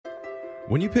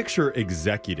When you picture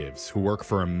executives who work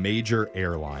for a major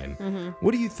airline,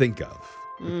 what do you think of?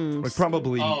 Like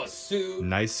probably suit.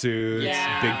 nice suits,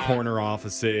 big corner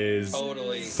offices,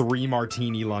 Totally. 3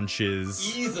 martini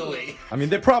lunches. Easily. I mean,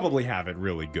 they probably have it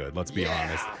really good, let's be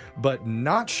honest. But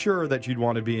not sure that you'd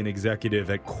want to be an executive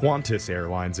at Qantas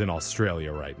Airlines in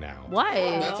Australia right now.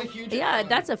 Why? That's a huge Yeah, one.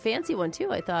 that's a fancy one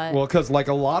too, I thought. Well, because like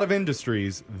a lot of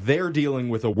industries, they're dealing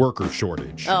with a worker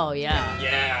shortage. Oh, yeah.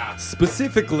 Yeah.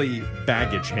 Specifically,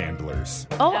 baggage handlers.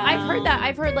 Oh, I've heard that.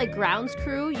 I've heard like grounds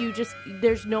crew,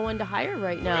 there's no one to hire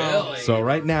right now. Really? So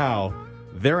right now,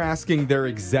 they're asking their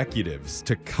executives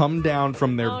to come down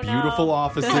from their beautiful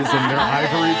offices in their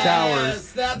ivory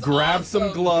towers, that's grab some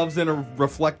awesome. gloves and a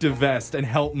reflective vest, and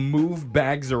help move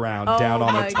bags around down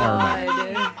on the tarmac.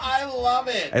 I love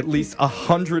it. At least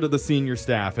 100 of the senior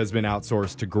staff has been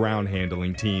outsourced to ground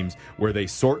handling teams where they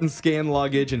sort and scan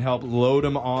luggage and help load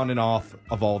them on and off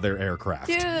of all their aircraft.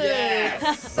 Dude,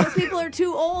 Yes. those people are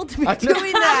too old to be I know.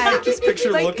 doing that. Just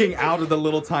picture Like- looking out of the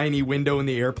little tiny window in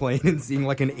the airplane and seeing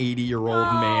like an 80-year-old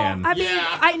man. I mean,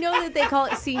 Yeah. I know that they call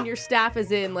it senior staff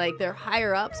as in like they're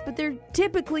higher ups, but they're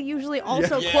typically usually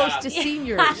also Yeah. close to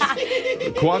seniors.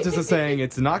 Qantas is saying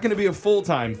it's not going to be a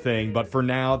full-time thing, but for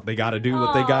now, they got to do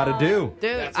what they got to do.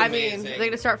 Dude, That's I mean, amazing. they're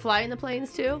going to start flying the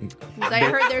planes too? 'Cause I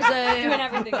heard there's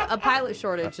a pilot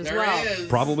shortage as There well. is.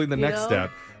 Probably the next know?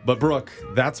 step. But Brooke,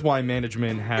 that's why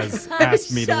management has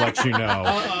asked me to let you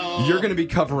know. You're going to be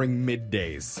covering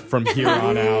middays from here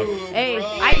on out. Hey,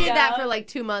 I did that for like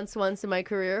 2 months once in my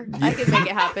career. I could make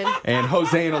it happen. And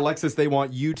Jose and Alexis, they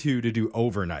want you two to do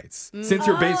overnights. Since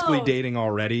you're basically dating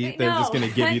already, they're just going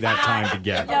to give you that time to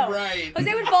get. All right.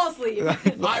 Jose would fall asleep.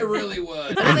 I really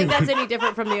would. I don't think that's any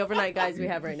different from the overnight guys we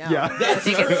have right now. Yeah. I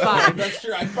think it's fine. That's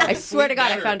true. I swear to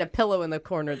God, I found a pillow in the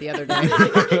corner the other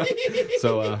day.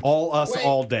 So all us Wait,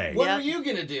 all day. What Yeah. are you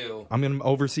gonna do? I'm going to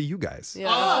oversee you guys. Yeah.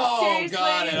 Oh, seriously?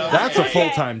 got it. Okay. That's a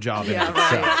full-time job in Yeah,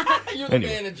 itself. You're the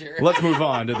Anyway, manager. let's move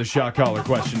on to the shot collar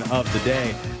question of the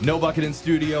day. No bucket in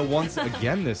studio once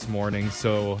again this morning,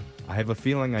 so I have a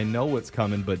feeling I know what's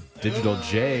coming, but Digital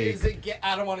J, Is it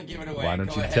I don't want to give it away. why don't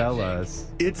Go you ahead, tell Jake. us?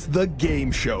 It's the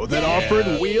game show that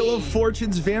offered Wheel of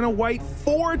Fortune's Vanna White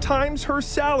 4 times her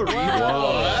salary.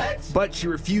 What? But she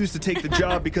refused to take the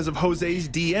job because of Jose's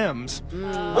DMs.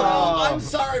 Well, I'm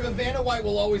sorry, but Vanna White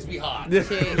will always be hot. She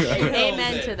knows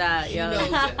Amen it. to that, She yeah.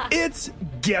 knows it. It's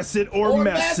Guess It or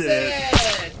Mess It.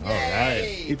 All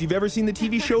right. If you've ever seen the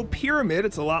TV show Pyramid,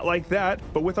 it's a lot like that,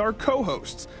 but with our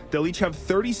co-hosts. They'll each have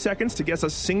 30 seconds to guess a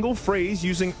single phrase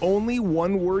using only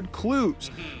one-word clues.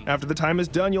 After the time is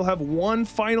done, you'll have one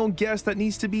final guess that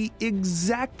needs to be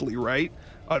exactly right.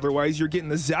 Otherwise, you're getting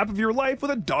the zap of your life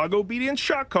with a dog-obedient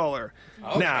shot caller.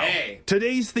 Now, Okay.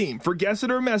 today's theme for Guess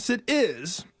It or Mess It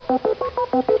is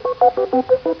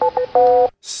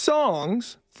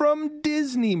songs from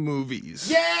Disney movies.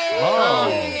 Yay!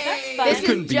 That's fun. This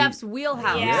couldn't is be- Jeff's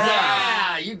wheelhouse.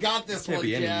 Yeah, you got this Can't one,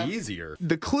 be Jeff. any easier.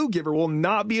 The clue giver will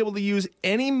not be able to use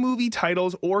any movie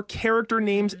titles or character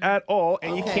names at all,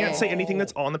 and you can't say anything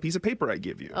that's on the piece of paper I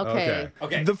give you. Okay.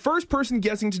 Okay. The first person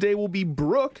guessing today will be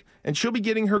Brooke, and she'll be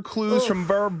getting her clues from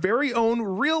our very own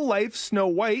real-life Snow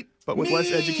White, but with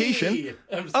less education,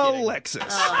 I'm just kidding. Alexis.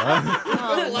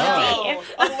 Oh,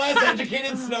 a less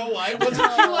educated Snow White.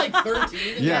 Wasn't she like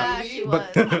 13 in Yeah. that She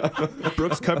movie? was.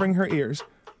 Brooke's covering her ears.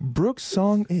 Brooke's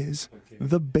song is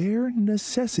The Bare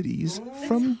Necessities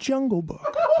from Jungle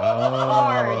Book. All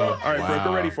right, Brooke,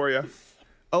 we're ready for you.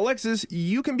 Alexis,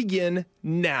 you can begin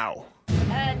now.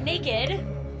 Naked.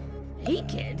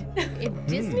 Naked? In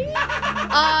Disney?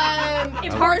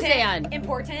 Important. Tarzan.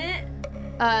 Important.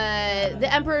 The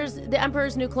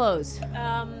Emperor's New Clothes.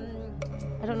 I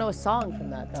don't know a song from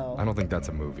that though. I don't think that's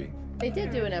a movie. They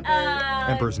did do an Emperor.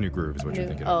 Emperor's New Groove is what you're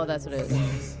thinking of. Oh, that's what it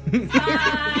is. Tigers.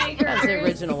 That's the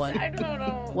original one. I don't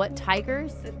know. What,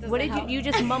 tigers? doesn't What did help. you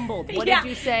just mumbled? What Yeah. did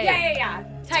you say? Yeah.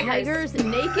 Tigers. Tigers?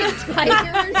 Naked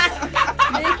tigers?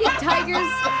 Naked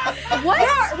tigers? What?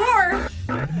 Roar.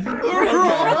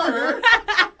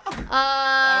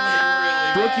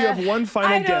 Brooke, you have one final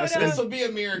I don't guess, know. This will be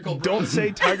a miracle. Brooke. don't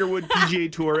say Tiger Wood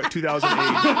PGA Tour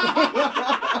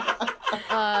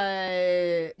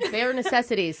 2008. Bare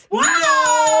necessities. No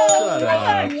Shut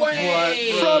up.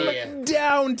 way. From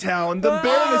Downtown, the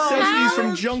Bare Necessities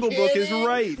from Jungle Book is kidding?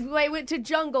 right. I went to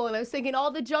jungle and I was thinking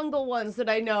all the jungle ones that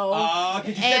I know. Oh,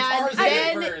 because you said and Tarzan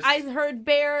then first. I heard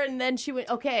bear and then she went,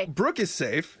 okay. Brooke is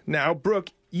safe. Now, Brooke,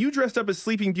 you dressed up as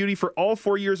Sleeping Beauty for all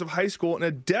 4 years of high school in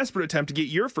a desperate attempt to get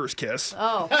your first kiss.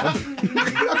 Oh,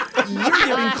 You're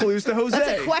giving clues to Jose.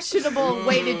 that's a questionable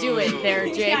way to do it there,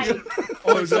 Jake.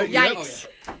 Jose, yep. Yikes.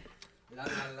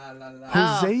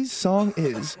 Jose's song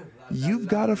is You've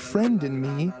Got a Friend in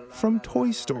Me from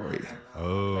Toy Story.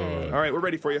 Oh. All right, we're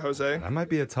ready for you, Jose. That might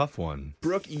be a tough one.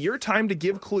 Brooke, your time to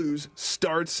give clues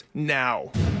starts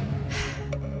now.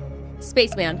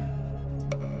 Spaceman.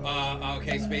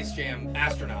 Okay, Space Jam.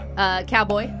 Astronaut.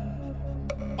 Cowboy.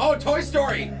 Oh, Toy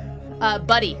Story.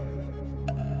 Buddy.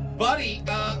 Buddy,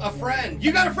 a friend.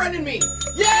 You got a friend in me.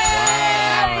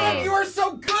 Yeah! Brooke, you are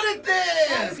so good at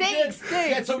this. Thanks.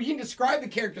 Yeah, so you can describe the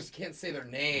characters, can't say their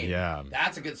name. Yeah.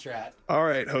 That's a good strat. All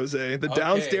right, Jose, the Okay.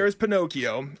 downstairs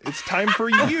Pinocchio. It's time for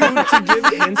you to give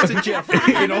hints to Jeffrey.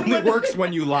 It only works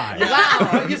when you lie.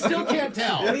 Wow. You still can't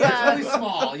tell. It's really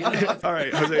small. You know? All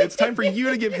right, Jose, it's time for you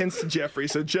to give hints to Jeffrey.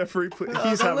 So, Jeffrey,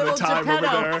 he's the having a little time Geppetto.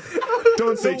 over there.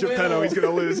 Don't say The Geppetto, little. he's going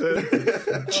to lose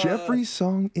it. Jeffrey's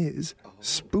song is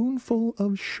Spoonful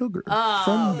of Sugar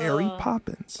from Mary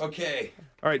Poppins. Okay.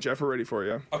 All right, Jeff, we're ready for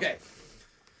you. Okay.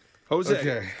 Jose,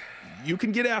 Okay. you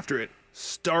can get after it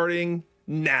starting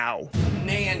now.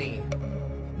 Nanny.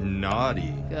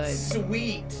 Naughty. Good.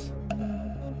 Sweet.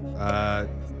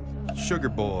 Sugar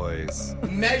Boys.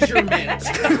 Measurement.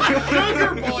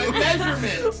 Sugar boy,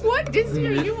 measurement. What Disney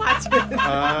are you watching?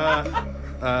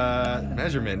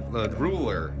 Measurement.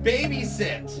 Ruler.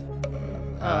 Babysit.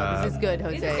 This is good,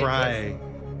 Jose. Cry.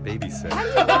 Babysit.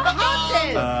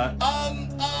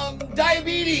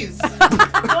 Diabetes.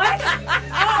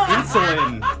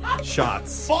 Insulin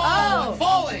shots.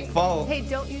 Falling. Fall. Hey,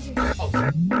 don't use your... All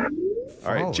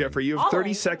right, Falling. Jeffrey, you have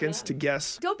 30 seconds to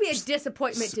guess. Don't be a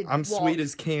disappointment to I'm Walt. sweet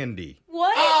as candy.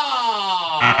 What?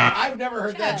 I've never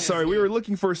heard that. Sorry, we were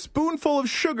looking for a spoonful of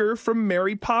sugar from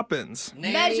Mary Poppins.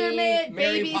 Nanny, Measurement,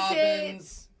 Mary babysit.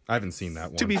 Poppins. I haven't seen that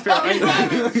one. To be fair,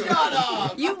 Shut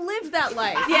up. You live that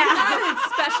life. Yeah. You're not a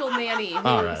special nanny who's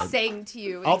All right. saying to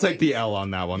you. I'll take the L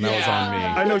on that one. That was on me.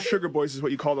 I know Sugar Boys is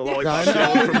what you call the lollipop I know.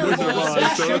 shop from Wizard of Sugar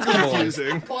Oz, so it's Boys.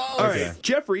 confusing. Close. All right, Okay.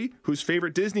 Jeffrey, whose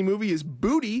favorite Disney movie is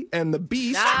Booty and the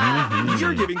Beast,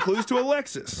 you're giving clues to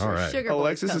Alexis. All right. Sugar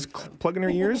Boys Alexis is comes from. plugging her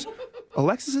ears.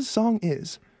 Alexis's song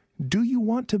is Do You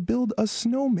Want to Build a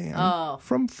Snowman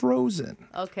from Frozen.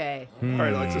 Okay. All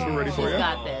right, Alexis, we're ready for She's you.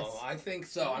 got this. Oh, I think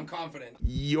so. I'm confident.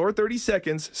 Your 30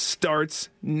 seconds starts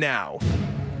now.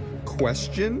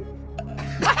 Question? What?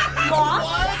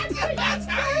 That's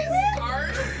how you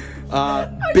start?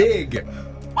 Big.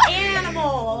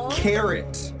 Animal.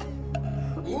 Carrot.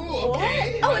 Ooh,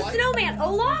 okay. Oh, I a like- snowman.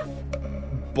 Olaf?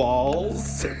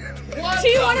 Balls. What Do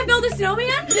you the- want to build a snowman?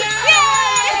 Yeah!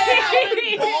 How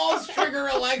many balls trigger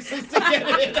Alexis to get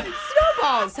it?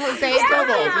 Snowballs, Jose.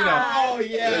 Snowballs, you know. Oh,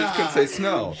 yeah. Could say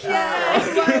snow.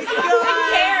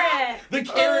 Carrot. The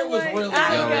carrot was really good.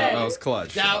 That was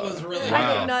clutch. That was really good.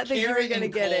 Wow. I did not think you were Carrot gonna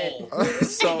and get it. coal.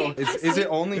 So, is it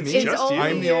only me? It's just you.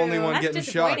 I'm the only one That's getting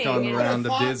shocked on the disappointing. round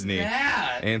of Fuck Disney.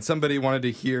 that. And somebody wanted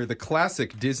to hear the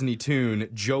classic Disney tune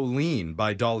Jolene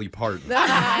by Dolly Parton.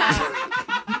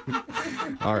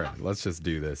 All right, let's just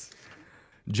do this.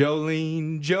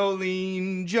 Jolene,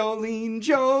 Jolene, Jolene,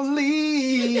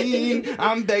 Jolene.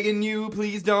 I'm begging you,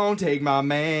 please don't take my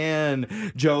man.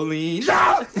 Jolene.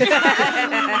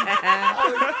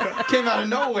 Came out of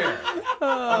nowhere.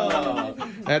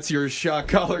 That's your shot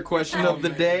collar question of the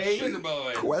day. Sugar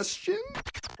boy. Question?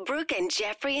 Brooke and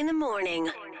Jeffrey in the morning.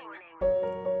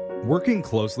 Working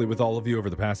closely with all of you over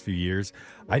the past few years,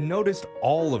 I noticed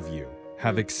all of you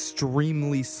have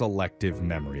extremely selective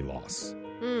memory loss.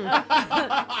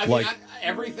 I mean, Like-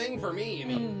 everything for me, you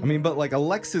mean? I mean, but like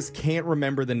Alexis can't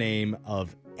remember the name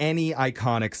of any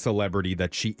iconic celebrity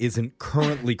that she isn't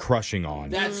currently crushing on.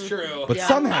 That's true. But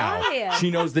somehow, Why? she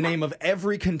knows the name of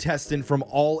every contestant from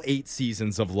all 8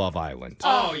 seasons of Love Island.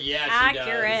 Oh, yeah, she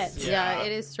Accurate. does. Yeah,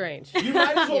 it is strange. You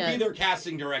might as well Yeah. be their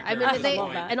casting director. I at mean, this they,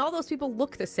 point. and all those people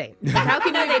look the same. How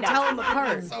can you even tell them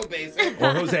apart? So basic.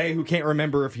 Or Jose, who can't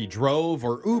remember if he drove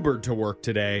or Ubered to work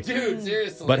today, Dude,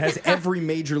 seriously. but has every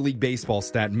Major League Baseball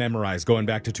stat memorized going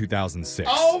back to 2006.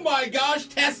 Oh my gosh,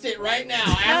 test it right now.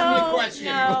 Ask me a question.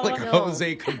 no. Like No.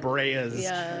 Jose Cabrea's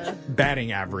Yeah.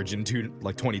 batting average in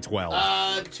 2012.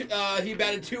 He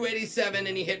batted 287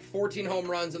 and he hit 14 home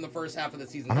runs in the first half of the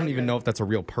season. I don't even know if that's a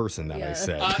real person that I Yeah.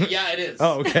 said. Yeah, it is.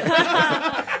 Oh, okay.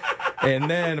 And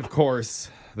then, of course,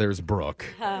 there's Brooke,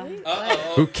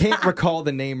 Uh-oh. who can't recall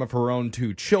the name of her own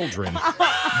 2 children,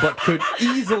 but could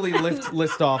easily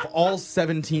list off all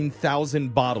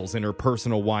 17,000 bottles in her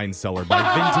personal wine cellar by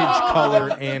vintage,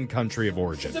 color, and country of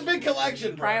origin. It's a big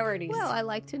collection, bro. Priorities. Well, I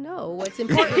like to know what's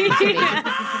important to me.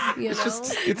 You know?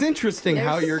 It's interesting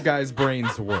how There's- your guys'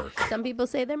 brains work. Some people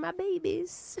say they're my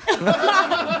babies.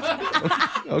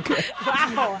 Okay.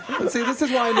 Wow. See, this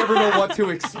is why I never know what to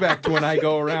expect when I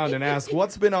go around and ask,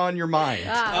 what's been on your mind?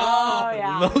 Oh,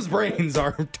 yeah. Those brains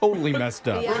are totally messed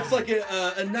up. Yeah. Looks like a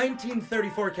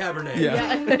 1934 Cabernet.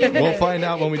 Yeah. We'll find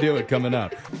out when we do it coming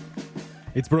up.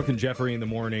 It's Brooke and Jeffrey in the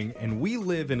morning, and we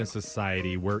live in a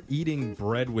society where eating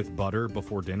bread with butter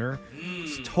before dinner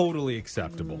is totally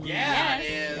acceptable. Yeah, it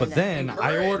is. But then I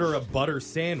Encouraged. order a butter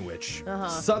sandwich.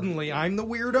 Suddenly, I'm the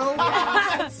weirdo.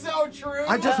 That's so true.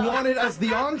 I just want it as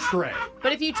the entree.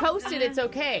 But if you toast it, it's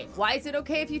okay. Why is it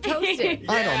okay if you toast it?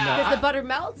 I don't know. Because the butter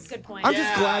melts? Good point. I'm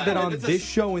just glad that on it's a- this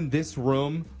show in this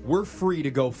room, we're free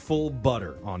to go full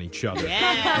butter on each other.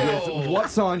 With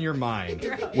What's on your mind?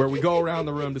 Where we go around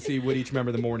the room to see what each member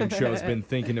of the morning show has been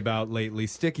thinking about lately,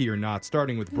 sticky or not,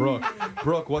 starting with Brooke.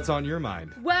 Brooke, what's on your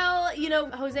mind? Well, you know,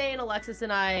 Jose and Alexis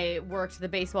and I worked the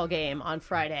baseball game on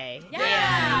Friday.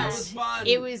 Yeah, it was fun.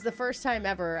 It was the first time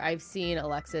ever I've seen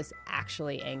Alexis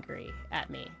actually angry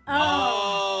at me.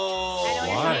 Oh. I know what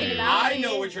you're Why? talking about. I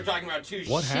know what you're talking about, too.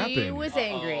 What She happened? was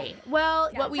angry. Well,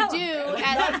 Yeah, what we tell do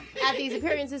 'em. at these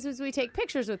appearances is we take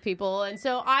pictures with people, and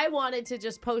so I wanted to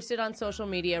just post it on social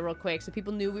media real quick so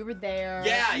people knew we were there.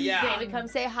 Yeah, yeah. They would come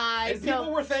say hi. And So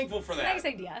people were thankful for that. Nice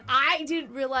idea. I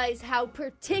didn't realize how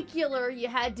particular you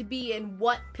had to be in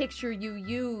what picture you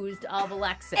used of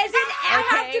Alexis. As in, I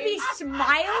have to Okay? be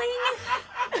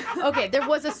smiling. Okay, there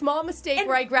was a small mistake And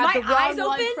where I grabbed my the wrong eyes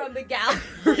one open? from the gallery.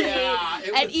 Yeah,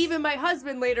 it and was- even my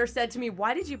husband later said to me,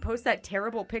 "Why did you post that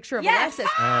terrible picture of Yes.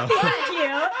 Alexis?" Thank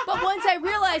you. But once I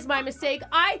realized my mistake,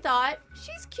 I thought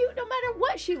she's cute no matter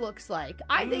what she looks like.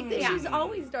 I think that she's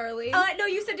always darling. No,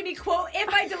 you said to me, quote,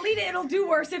 if I delete it, it'll do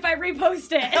worse if I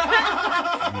repost it.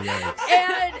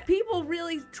 And people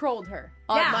really trolled her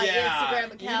on Yeah. my Yeah,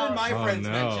 Instagram account. even my Oh, friends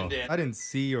no. mentioned it. I didn't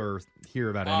see or hear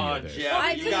about any Oh, of this. Jeff,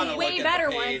 I you gotta took look way at better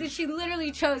the ones, page. and she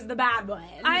literally chose the bad one.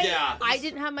 Yeah. I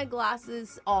didn't have my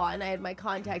glasses on. I had my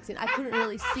contacts in. I couldn't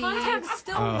really see. Contacts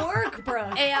still work, bro.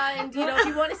 And, you know, if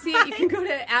you want to see it, you can go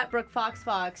to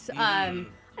 @BrookeFoxFox.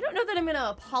 I don't know that I'm going to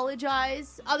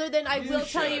apologize, other than I You will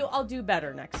tell should. you I'll do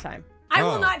better next time. I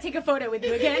Oh. will not take a photo with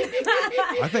you again.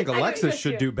 I think Alexis trust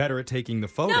should you. do better at taking the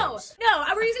photos. No,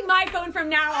 we're using my phone from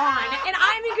now on, and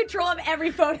I'm in control of every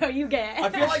photo you get. I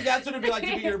feel like that's what it'd be like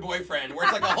to be your boyfriend, where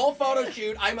it's like a whole photo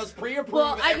shoot. I must pre-approve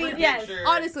Well, I every mean, yes, picture.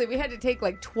 Honestly, we had to take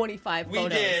like 25 We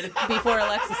photos did. before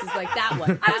Alexis is like, that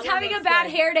one. I was having a bad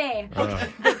hair day.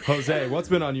 Jose, what's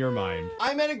been on your mind?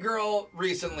 I met a girl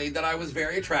recently that I was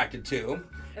very attracted to,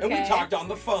 and we Okay. talked on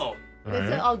the phone. Is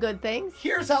it all good things?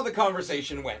 Here's how the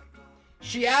conversation went.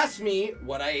 She asked me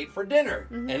what I ate for dinner,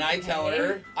 and I tell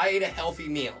her I ate a healthy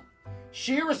meal.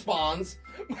 She responds,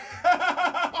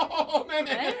 oh,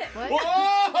 man. What?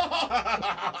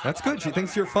 Whoa! That's good. She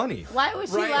thinks you're funny. Why was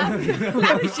she Right. laughing?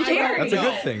 I was scared. That's a No,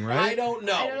 good thing, right? I don't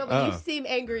know. I don't know, but you Oh. seem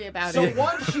angry about So it.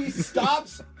 once she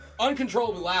stops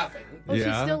uncontrollably laughing, Oh, she's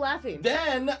Yeah. still laughing.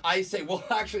 then I say, well,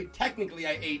 actually, technically,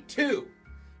 I ate two.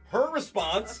 Her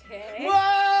response, Okay.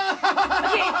 Whoa!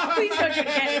 Okay, please don't do it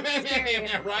again. It's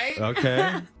scary. Right?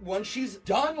 Okay. When she's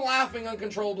done laughing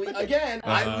uncontrollably again,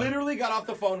 I literally got off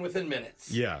the phone within minutes.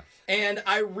 Yeah. And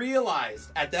I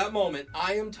realized at that moment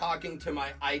I am talking to my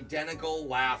identical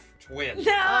laugh twin.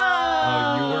 No.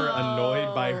 Oh, you were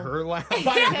annoyed by her laugh? By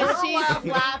Because her she's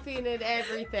laughing. laughing at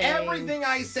everything. Everything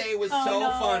I say was Oh, so no.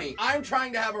 funny. I'm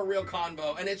trying to have a real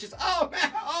convo, and it's just, oh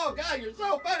man, oh god, you're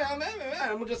so funny.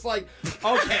 I'm just like,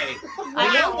 okay, you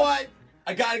know what?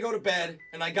 I gotta go to bed,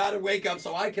 and I gotta wake up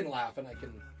so I can laugh, and I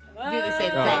can Do the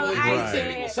same probably thing. do the right.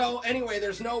 same thing. So anyway,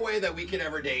 there's no way that we could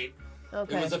ever date.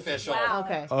 Okay. It was official. Wow.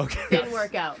 Okay. Okay. Didn't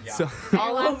work out. Yeah. So,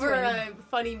 All Last over one. a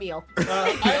funny meal. And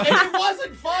it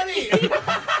wasn't funny.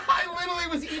 I literally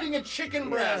was eating a chicken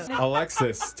breast.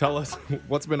 Alexis, tell us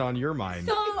what's been on your mind.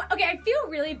 So, okay, I feel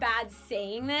really bad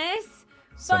saying this.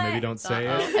 So but maybe don't say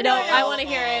it. I know. I want to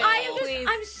hear it. I am Please.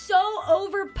 I'm so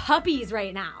over puppies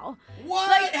right now.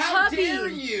 What? Like How puppies. dare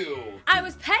you? I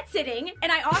was pet sitting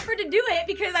and I offered to do it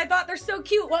because I thought they're so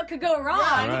cute. What could go wrong?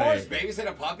 Yeah, of Right. course, babysit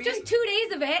a puppy. Just 2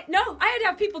 days of it. No, I had to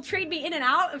have people trade me in and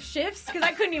out of shifts because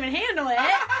I couldn't even handle it.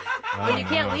 But you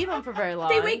can't leave them for very long.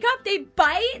 They wake up, they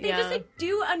bite, they Yeah. just like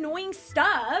do annoying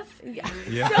stuff. Yeah.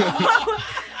 Yeah. So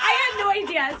I had no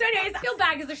idea. So, anyways, I feel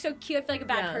bad because they're so cute. I feel like a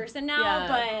bad Yeah. person now, Yeah.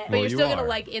 but But Well, you're you still gonna are.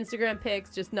 like Instagram pics,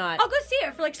 just not. I'll go see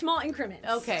it for like small increments.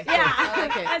 Okay. Yeah. I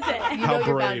like it. That's it. You How know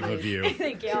your brave boundaries. of you.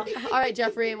 Thank you. All right,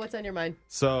 Jeffrey, what's on your mind?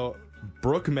 So,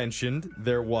 Brooke mentioned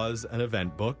there was an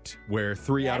event booked where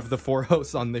 3 out of the 4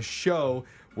 hosts on this show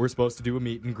were supposed to do a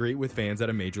meet and greet with fans at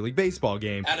a Major League Baseball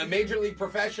game. At a Major League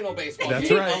professional baseball That's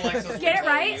game. right. Alexis Get it will tell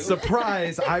right? you.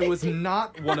 Surprise, I was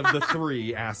not one of the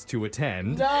 3 asked to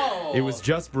attend. No. It was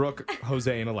just Brooke,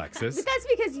 Jose, and Alexis. But that's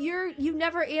because you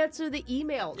never answer the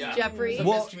emails, Yeah. Jeffrey. So-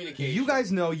 Well, miscommunication. you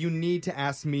guys know you need to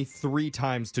ask me 3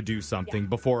 times to do something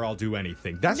before I'll do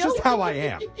anything. That's No. just how I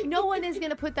am. No one is going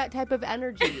to put that type of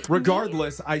energy.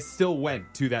 Regardless, I still went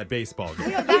to that baseball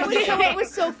game. It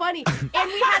was so funny.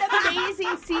 And we had amazing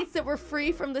seats that were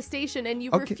free from the station, and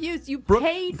you Okay. refused. You Brooke,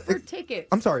 paid for tickets.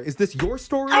 I'm sorry, is this your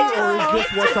story or is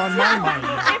this what's on my mind?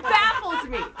 It baffles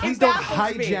me. Please It don't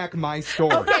baffles me. hijack my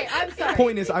story. Okay, I'm sorry.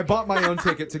 Point is, I bought my own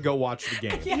ticket to go watch the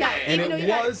game. Yeah, And even though it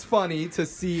you had- was funny to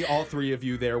see all 3 of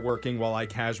you there working while I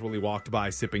casually walked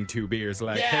by sipping 2 beers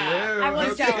like, Yeah, hello, I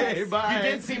was okay, jealous. bye. You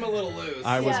did seem a little loose.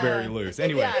 I was Yeah. very loose.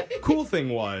 Anyway, Yeah. cool thing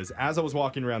was, as I was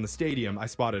walking around the stadium, I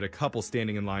spotted a couple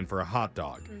standing in line for a hot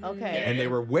dog. Okay. And they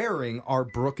were wearing our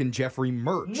Brooke and Jeffrey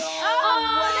merch.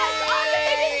 Oh, that's awesome.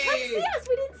 They didn't come see us.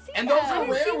 We didn't see And those that. are We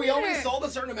didn't rare. see We them only either. sold a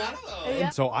certain amount of those. Yeah.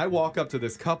 And so I walk up to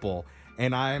this couple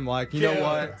and I'm like, you know Dude,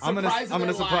 what? I'm gonna surprise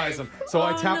them surprise live. them. So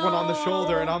I Oh, tap one on the no.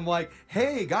 shoulder and I'm like,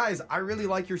 hey guys, I really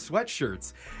like your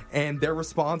sweatshirts. And their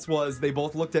response was they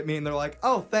both looked at me and they're like,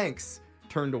 oh, thanks.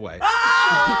 Turned away.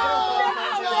 Oh,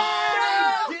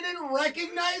 no. They didn't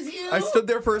recognize you? I stood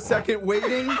there for a second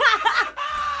waiting.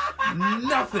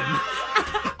 Nothing.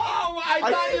 Oh, I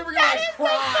thought you were going to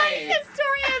cry.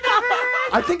 Story I've ever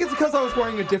heard. I think it's because I was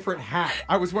wearing a different hat.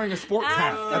 I was wearing a sports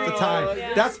hat at the time.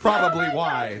 yeah. That's probably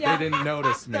why they didn't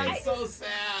notice me. That's so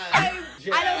sad. I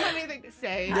don't have anything to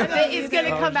say. It's going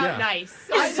to come yeah. out nice.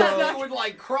 I So- thought you would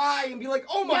like cry and be like,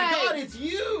 "Oh my Yes. God, it's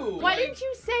you!" Why Like, didn't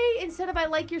you say, instead of I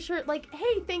like your shirt, like,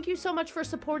 hey, thank you so much for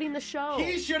supporting the show?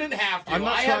 He shouldn't have to. I'm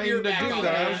not I have trying your to do back on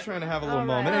that. I was trying to have a little All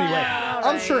moment. right. Anyway, All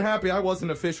I'm right. sure happy I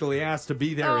wasn't officially asked to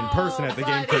be there in person at the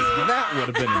game because buddy. that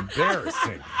would have been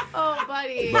embarrassing. Oh,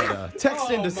 buddy. But text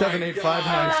Oh into my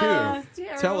 78592.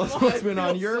 God. Tell us Terrible. what's been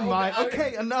on your so mind. bad.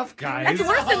 Okay, enough, guys. That's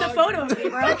worse than the photo of me,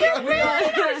 bro.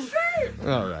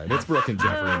 All right, it's Brooke and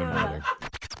Jeffrey in the morning.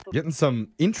 Getting some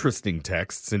interesting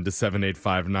texts into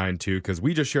 78592 because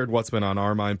we just shared what's been on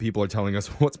our mind. People are telling us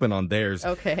what's been on theirs.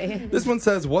 Okay. This one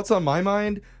says, what's on my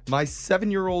mind? My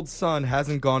 7-year-old son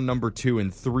hasn't gone number 2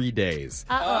 in 3 days.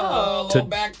 Oh, a little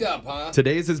backed up, huh?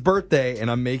 Today's his birthday,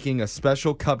 and I'm making a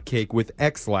special cupcake with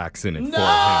X-Lax in it for him.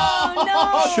 Oh,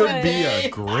 no. Should be a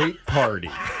great party.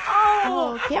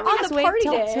 Oh, can't we on just the wait party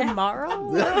till day. tomorrow?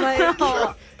 Like,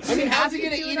 I mean, how's he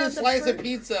have gonna to do eat it a on the slice of first-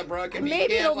 pizza, Brooke? If he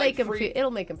maybe can't, it'll like, make him free- feel. It'll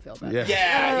make him feel better. Yeah.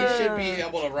 Yeah, he should be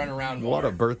able to run around more. What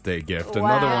a birthday gift.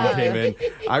 Wow. Another one came in.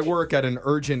 I work at an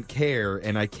urgent care,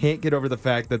 and I can't get over the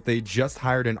fact that they just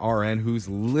hired an RN who's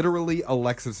literally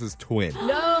Alexis's twin.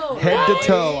 No. Head to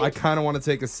toe, I kind of want to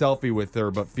take a selfie with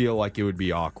her, but feel like it would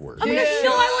be awkward. Dude, No,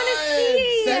 I wanna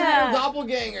see. Send me your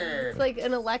doppelganger. It's like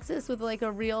an Alexis with like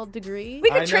a real degree.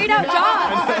 We I could trade know. out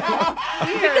jobs.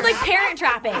 We could like parent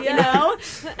trap it, you know?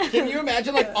 Can you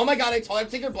imagine, like, oh my God, I told him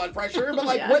to take your blood pressure, but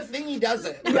like, what thing he does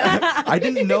it? I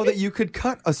didn't know that you could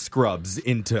cut a scrubs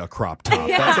into a crop top.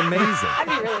 That's amazing.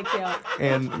 That'd be really cute.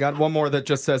 And got one more that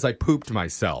just says, I pooped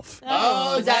myself.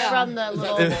 Oh, Is that from the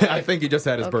little? I think he just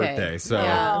had his Okay. birthday, so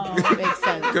Yeah, makes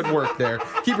sense. good work there.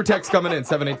 Keep your text coming in,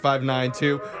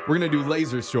 78592. We're going to do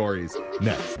laser stories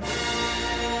next.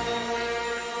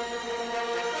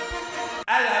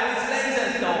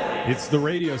 It's the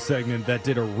radio segment that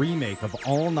did a remake of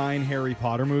all 9 Harry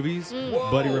Potter movies,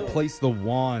 but he replaced the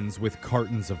wands with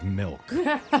cartons of milk.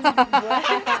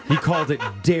 He called it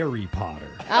Dairy Potter.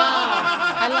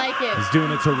 I like it. He's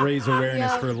doing it to raise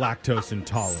awareness Yeah. for lactose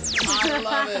intolerance. I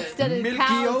love it. Instead of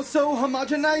cows. Milkioso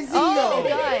homogenizio. Oh,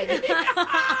 good.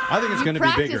 I think it's going to be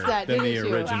practiced bigger that, than the didn't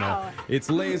you? original. Wow. It's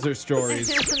Laser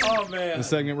Stories, Oh man. the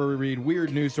segment where we read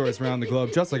weird news stories around the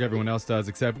globe, just like everyone else does,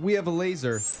 except we have a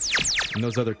laser, and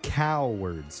those other cow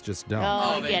words just don't.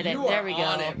 Oh, I man, get it. you There are we go.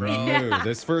 on it, bro. No,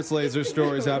 this first laser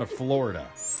story is out of Florida.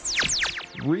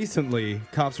 Recently,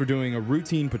 cops were doing a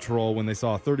routine patrol when they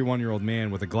saw a 31-year-old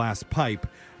man with a glass pipe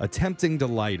attempting to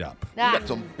light up. Ah, Got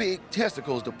some big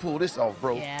testicles to pull this off,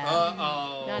 bro. yeah.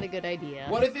 Uh-oh. Not a good idea.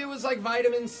 What if it was like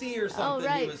vitamin C or Oh, something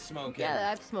right. he was smoking?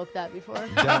 Yeah, I've smoked that before.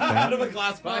 Out of a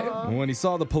glass pipe. And when he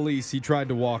saw the police, he tried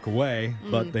to walk away,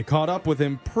 but they caught up with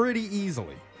him pretty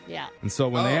easily. Yeah. And so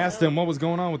when they asked him what was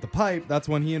going on with the pipe, that's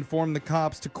when he informed the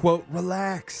cops to, quote,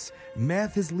 relax.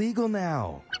 meth is legal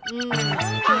now. Wait a minute.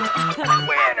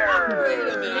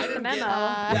 Missed the memo.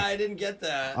 I didn't get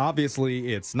that.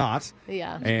 Obviously, it's not.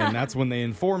 Yeah. And that's when they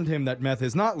informed him that meth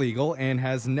is not legal and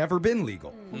has never been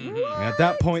legal. And at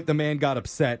that point, the man got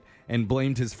upset and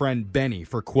blamed his friend Benny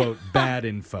for, quote, bad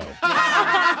info.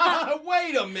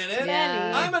 Wait a minute.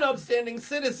 Yeah. I'm an upstanding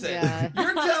citizen. Yeah.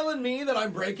 You're telling me that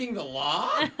I'm breaking the law?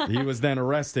 He was then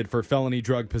arrested for felony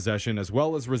drug possession as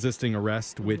well as resisting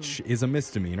arrest, which is a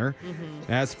misdemeanor.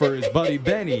 As for his buddy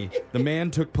Benny, the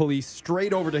man took police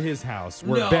straight over to his house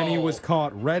where No. Benny was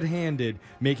caught red-handed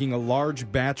making a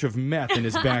large batch of meth in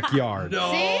his backyard.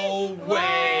 No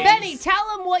way. Benny,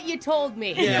 tell him what you told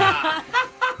me. Yeah.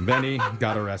 Benny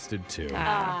got arrested too.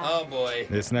 Oh, boy.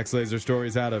 This next laser story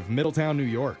is out of Middletown, New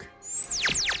York.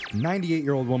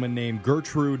 98-year-old woman named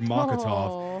Gertrude Mokotov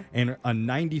Oh. and a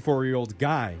 94-year-old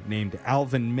guy named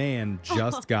Alvin Mann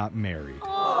just got married.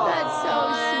 That's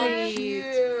so sweet.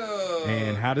 Cute.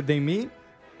 And how did they meet?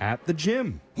 At the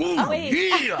gym. Wait.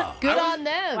 Good on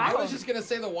them. I was just going to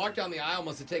say the walk down the aisle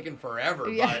must have taken forever,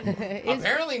 Yeah. but Is-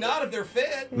 apparently not if they're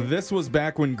fit. This was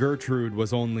back when Gertrude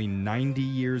was only 90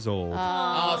 years old.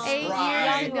 Oh, 8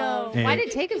 spry. years ago. And- Why did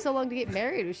it take him so long to get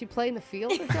married? Was she playing the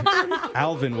field or something?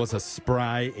 Alvin was a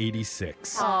spry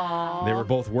 86. Aww. They were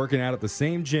both working out at the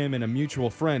same gym, and a mutual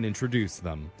friend introduced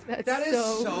them. That's That is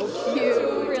so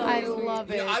cute. Really I sweet. love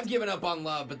You it. know, I've given up on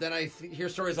love, but then I hear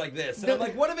stories like this. And I'm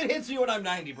like, what if it hits me when I'm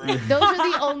 90, bro? Those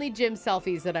are the only gym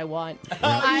selfies that I want. I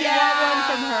want one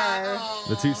from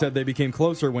her. The two said they became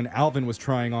closer when Alvin was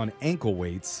trying on ankle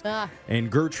weights, Ah.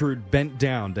 and Gertrude bent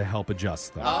down to help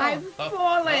adjust them. I've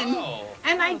fallen.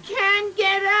 And I can't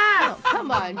get up. Oh,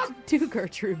 come on. Do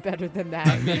Gertrude better than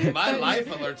that. My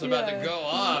life alert's about to go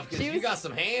off because She you was- got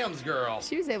some hams, girl.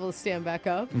 She was able to stand back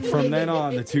up. From then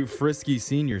on, the two frisky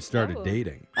seniors started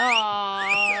dating.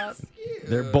 Aww.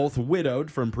 They're both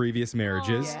widowed from previous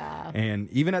marriages, Yeah. and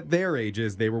even at their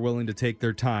ages, they were willing to take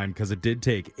their time because it did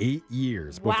take 8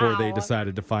 years before they Wow.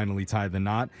 decided to finally tie the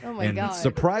knot. Oh my and God.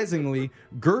 surprisingly,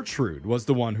 Gertrude was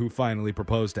the one who finally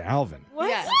proposed to Alvin. What?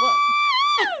 Yeah. Well,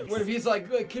 What if he's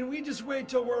like, can we just wait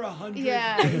till we're 100?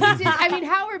 yeah. I mean,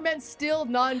 how are men still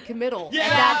non-committal at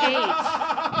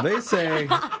that They say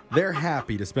they're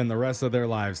happy to spend the rest of their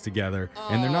lives together,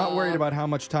 and they're not worried about how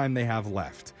much time they have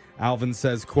left. Alvin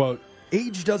says, quote,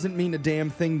 "Age doesn't mean a damn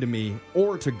thing to me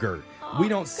or to Gert. We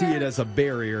don't see it as a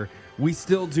barrier. We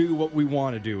still do what we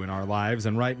want to do in our lives,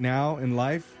 and right now in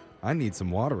life, I need some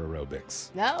water aerobics."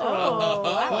 age? No.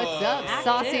 What's up,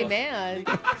 saucy man?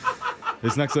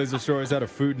 This next laser story is out of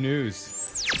Food News.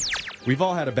 We've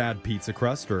all had a bad pizza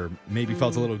crust, or maybe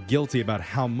felt a little guilty about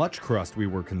how much crust we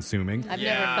were consuming. I've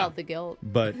Yeah. never felt the guilt.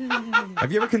 But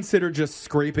have you ever considered just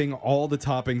scraping all the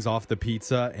toppings off the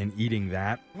pizza and eating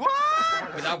that? What?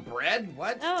 Without bread?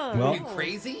 What? Oh. Well- Are you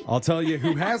crazy? I'll tell you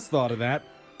who has thought of that.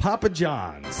 Papa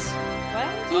John's. What?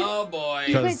 Oh, boy.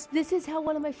 You 'Cause- guys, this is how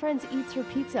one of my friends eats her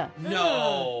pizza.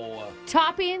 No.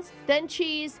 Toppings, then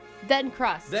cheese, then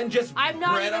crust. Then just I'm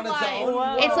not bread even on its lying. own?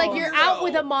 Whoa. It's like you're out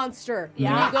with a monster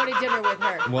when Yeah. you go to dinner with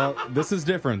her. Well, this is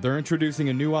different. They're introducing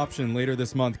a new option later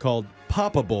this month called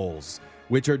Papa Bowls,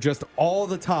 which are just all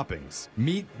the toppings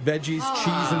meat, veggies,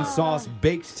 cheese, and sauce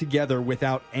baked together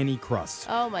without any crust.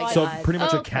 Oh my So god. pretty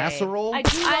much a Okay. casserole. I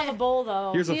do love a bowl,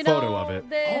 though. Here's a You photo know, of it.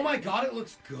 Oh, my God, it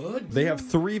looks good. They have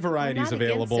 3 I'm varieties not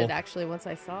available. against it, actually, once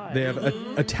I saw it. They have a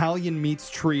Italian meats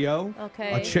trio,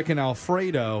 Okay. a chicken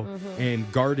Alfredo, and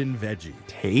garden veggie.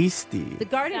 Tasty. The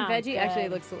garden Sounds veggie actually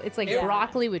good. looks, it's like Yeah.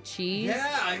 broccoli with cheese.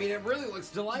 Yeah, I mean, it really looks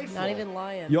delightful. Not even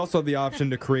lying. You also have the option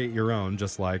to create your own,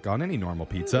 just like on any normal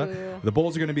pizza. The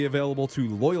bowls are going to be available to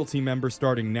loyalty members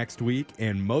starting next week,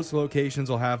 and most locations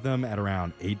will have them at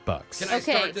around $8. Can I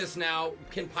Okay. start this now?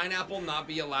 Can pineapple not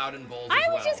be allowed in bowls I as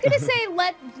was well? just gonna say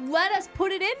let us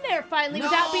put it in there finally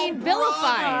without being No,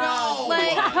 vilified. no.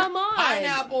 Like, come on.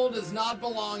 Pineapple does not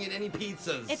belong in any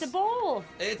pizzas. It's a bowl.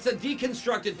 It's a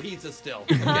deconstructed pizza still,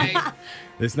 okay?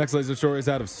 This next laser story is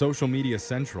out of Social Media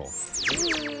Central.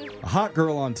 A hot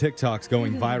girl on TikTok's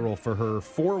going viral for her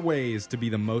 4 ways to be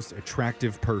the most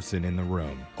attractive person in the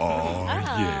room.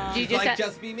 Do you It's like, just,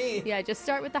 just be me. yeah, just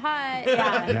start with the hot.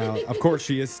 Now, of course,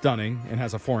 she is stunning and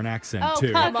has a foreign accent, Oh,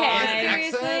 too. come on. Okay,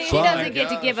 Accent? seriously? She But- doesn't get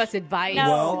to Gosh. give us advice. No.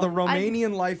 Well, the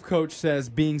Romanian life coach says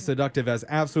being seductive has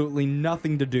absolutely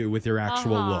nothing to do with your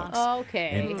actual looks. Okay.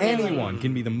 And anyone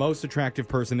can be the most attractive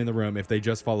person in the room if they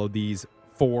just follow these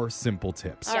 4 simple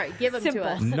tips. All right, give them Simple. to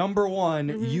us. Number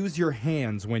 1, use your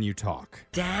hands when you talk.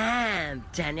 Damn,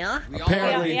 Daniel. We all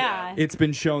Apparently, Yeah. it's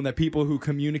been shown that people who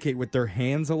communicate with their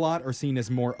hands a lot are seen as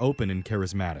more open and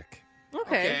charismatic.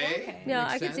 Okay. Yeah,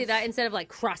 Makes I can see sense. that instead of like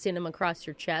crossing them across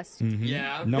your chest.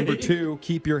 Yeah. Number 2,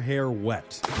 keep your hair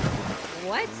wet.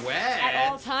 What? Wet.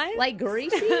 At all times? Like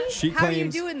greasy? She How are you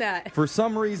claims doing that? for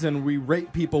some reason we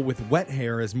rate people with wet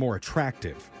hair as more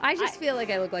attractive. I just feel like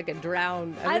I look like a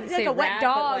drowned. I wouldn't like say a wet rat,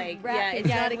 dog. But like, Rat yeah, it's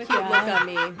yeah, not a with cute you. look on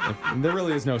me. There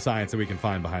really is no science that we can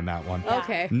find behind that one.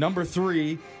 Okay. Number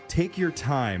 3, take your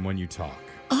time when you talk.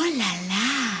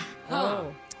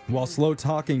 Oh. While slow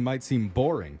talking might seem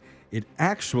boring, it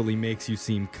actually makes you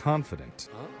seem confident.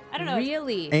 I don't know.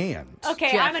 Really? And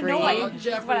Okay, I'm Jeffrey. Oh, annoyed. That's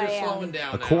Jeffrey, what I you're am. slowing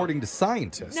down now. according to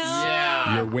scientists,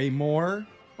 Yeah. you're way more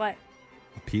What?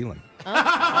 appealing.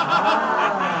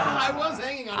 I was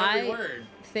hanging on every I word.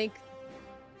 think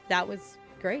that was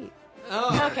great.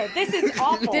 Oh. Okay, this is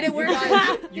awful. Did it work?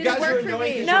 You guys are work for annoying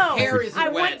me? because No, your hair isn't I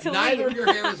wet. want to Neither leave. of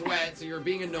your hair is wet, so you're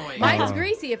being annoying. Mine's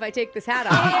greasy if I take this hat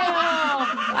off.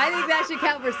 I think that should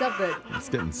count for something. It's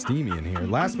getting steamy in here.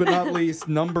 Last but not least,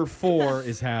 number 4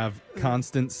 is have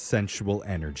constant sensual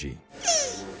energy.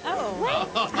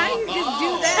 How do you just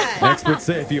do that? Experts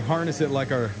say if you harness it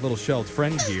like our little shelved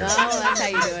friend here, Oh, that's how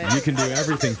you do it. you can do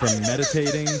everything from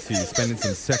meditating to spending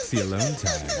some sexy alone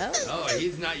time. Oh,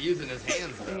 he's not using his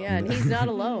hands, though. Yeah, and he's not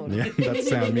alone. Yeah, that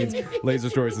sound means Laser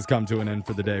Stories has come to an end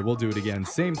for the day. We'll do it again,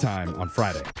 same time on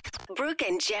Friday. Brooke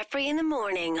and Jeffrey in the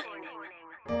morning.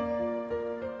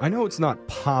 I know it's not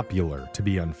popular to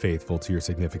be unfaithful to your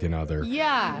significant other,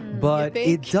 Yeah. but You it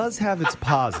think? does have its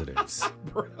positives.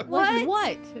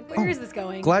 What? Where is this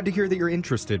going? Glad to hear that you're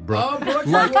interested, Brooke. Oh, Brooke,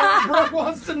 Like- Brooke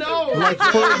wants to know. Like,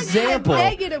 for example,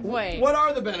 Negative way. What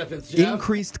are the benefits, Jeff?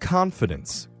 increased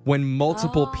confidence when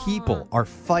multiple people are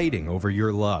fighting over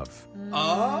your love.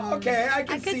 Oh, okay. I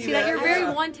can I could see see that. You're very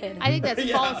yeah. wanted. I think that's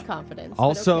Yeah. false confidence. but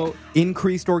Also, okay.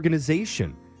 increased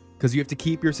organization because you have to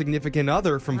keep your significant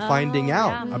other from finding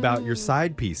out yeah. about your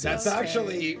side pieces. That's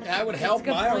actually, that would help a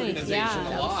good my point. organization Yeah, a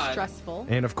that was lot. stressful.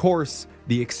 And of course,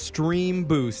 the extreme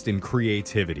boost in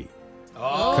creativity.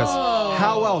 Oh. Because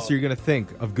how else are you going to think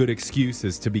of good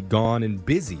excuses to be gone and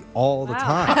busy all the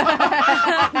time?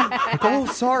 Like, oh,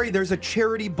 sorry, there's a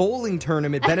charity bowling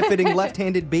tournament benefiting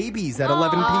left-handed babies at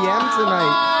 11 p.m.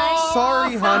 tonight.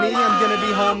 Sorry, honey, I'm going to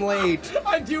be home late.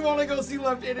 I do want to go see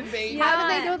left-handed babies. How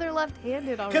do they know they're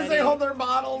left-handed already? Because they hold their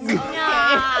bottles.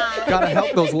 Gotta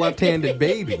help those left-handed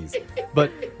babies.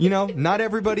 But, you know, not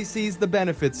everybody sees the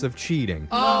benefits of cheating.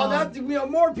 Oh, that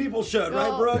more people should,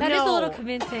 right, Brooke? That is a No. little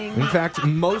convincing. In fact,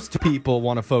 most people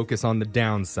want to focus on the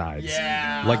downsides.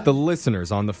 Yeah. Like the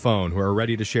listeners on the phone who are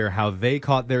ready to share how they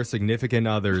caught their significant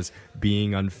others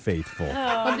being unfaithful.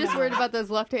 I'm just worried about those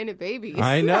left-handed babies.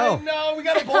 I know. No, we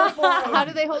got to bowl for them. How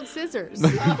do they hold scissors?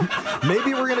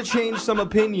 Maybe we're going to change some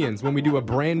opinions when we do a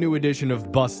brand new edition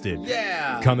of Busted.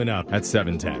 Yeah. Coming up at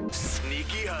 7:10.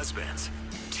 Sneaky husbands,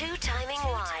 Two-timing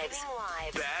wives.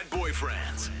 bad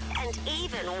boyfriends. And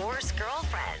even worse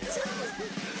girlfriends.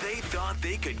 They thought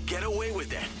they could get away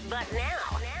with it. But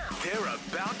now, They're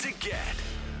about to get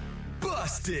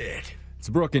busted. It's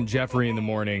Brooke and Jeffrey in the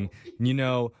morning. You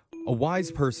know, a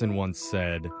wise person once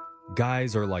said,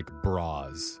 guys are like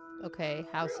bras. Okay,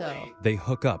 how so? They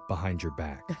hook up behind your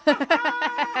back.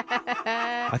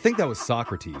 I think that was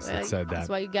Socrates that said that. That's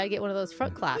why you gotta get one of those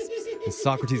front clasps. And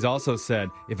Socrates also said,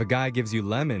 if a guy gives you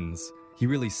lemons, he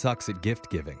really sucks at gift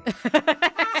giving.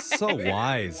 So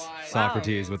wise,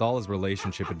 Socrates, with all his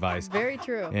relationship advice. Very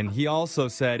true. And he also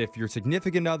said, if your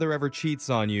significant other ever cheats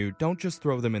on you, don't just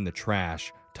throw them in the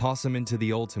trash. Toss them into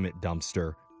the ultimate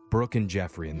dumpster. Brooke and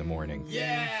Jeffrey in the morning.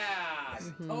 Yeah.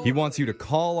 He wants you to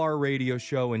call our radio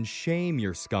show and shame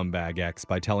your scumbag ex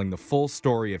by telling the full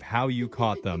story of how you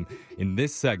caught them in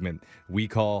this segment we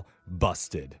call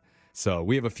Busted. So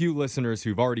we have a few listeners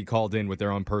who've already called in with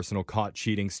their own personal caught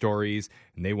cheating stories,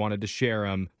 and they wanted to share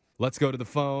them. Let's go to the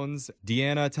phones.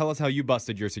 Deanna, tell us how you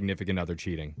busted your significant other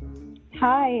cheating.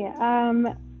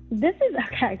 Hi. This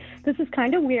is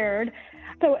kind of weird.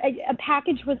 So a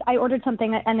package I ordered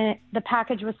something and the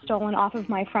package was stolen off of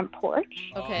my front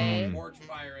porch. Okay. Porch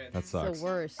pirate. That It's the sucks.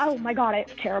 worst. Oh my God,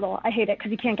 it's terrible. I hate it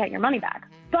because you can't get your money back.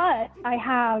 But I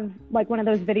have like one of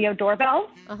those video doorbells.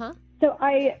 Uh-huh. So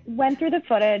I went through the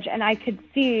footage and I could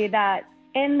see that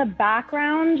in the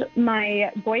background,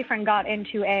 my boyfriend got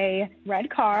into a red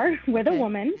car with a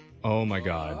woman. Oh my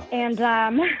God. And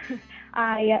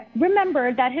I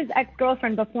remembered that his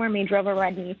ex-girlfriend before me drove a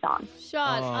red Nissan.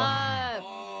 Shut up.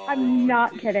 I'm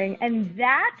not kidding. And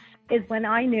that is when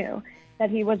I knew that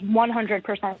he was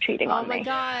 100% cheating Oh on my me.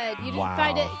 God. You didn't Wow.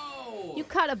 find it. You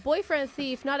caught a boyfriend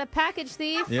thief, not a package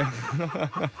thief. Yeah.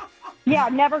 Yeah,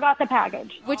 never got the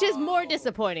package. Which is more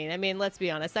disappointing. I mean, let's be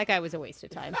honest. That guy was a waste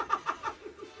of time.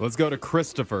 Let's go to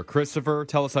Christopher. Christopher,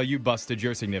 tell us how you busted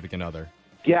your significant other.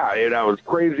 Yeah, it was the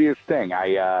craziest thing.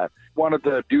 I wanted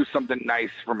to do something nice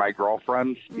for my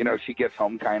girlfriend. You know, she gets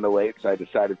home kind of late, so I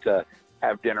decided to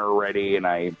have dinner ready, and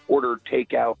I ordered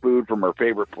takeout food from her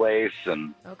favorite place.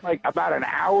 And like about an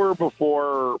hour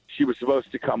before she was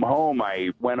supposed to come home,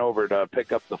 I went over to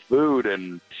pick up the food,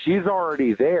 and she's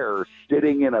already there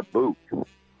sitting in a booth.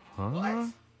 Huh?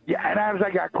 Yeah, and as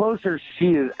I got closer,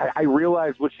 I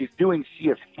realized what she's doing. She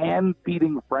is hand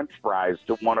feeding French fries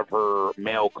to one of her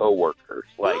male coworkers.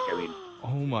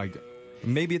 Oh my God.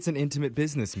 Maybe it's an intimate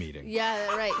business meeting.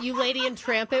 Yeah, right. You Lady and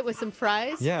Trampet with some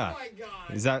fries? Yeah. Oh my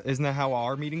God. Isn't that how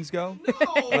our meetings go?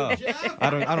 No, Jeff. I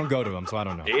don't go to them, so I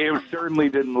don't know. It certainly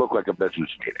didn't look like a business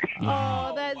meeting.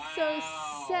 Oh, that's so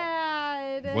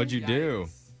sad. What'd you do?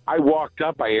 I walked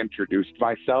up. I introduced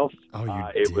myself. Oh, you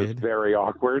It was did? very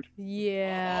awkward.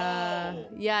 Yeah.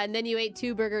 Yeah, and then you ate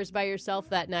 2 burgers by yourself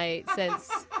that night since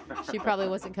she probably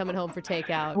wasn't coming home for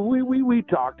takeout. We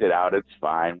talked it out. It's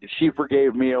fine. She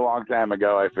forgave me a long time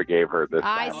ago. I forgave her this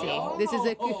I time. see. This is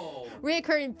a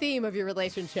reoccurring theme of your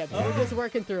relationship. We're just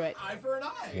working through it. Eye for an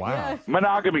eye. Wow.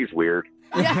 Monogamy's weird.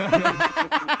 All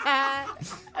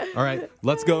right,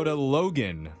 let's go to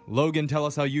Logan. Logan, tell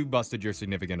us how you busted your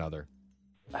significant other.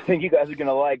 I think you guys are going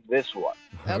to like this one.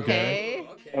 Okay.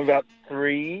 About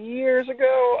 3 years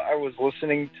ago, I was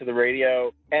listening to the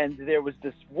radio, and there was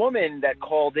this woman that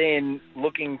called in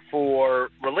looking for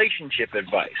relationship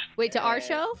advice. Wait, to our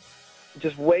show?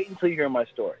 Just wait until you hear my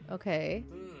story. Okay.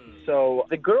 So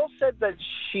the girl said that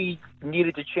she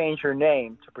needed to change her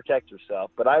name to protect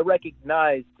herself, but I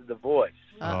recognized the voice,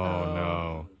 Oh,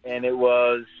 no. and it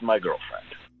was my girlfriend.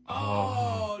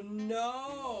 Oh,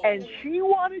 no. And she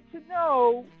wanted to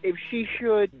know if she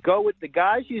should go with the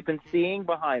guy she's been seeing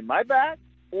behind my back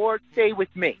or stay with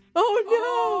me.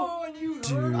 Oh, and you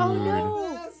Dude. no. Oh,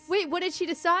 no. Wait, what did she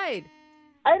decide?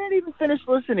 I didn't even finish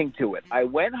listening to it. I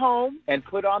went home and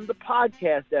put on the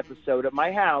podcast episode at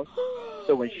my house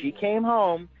so when she came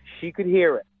home, she could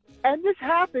hear it. And this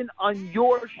happened on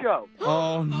your show.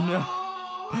 Oh, no.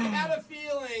 I had a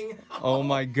feeling. Oh,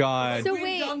 my God. So We've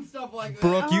wait. done stuff like that.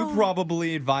 Brooke, you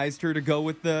probably advised her to go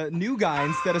with the new guy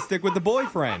instead of stick with the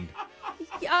boyfriend.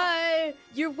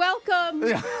 You're welcome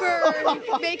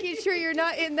for making sure you're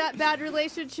not in that bad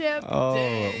relationship. Oh,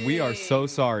 we are so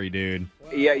sorry, dude.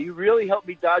 Yeah, you really helped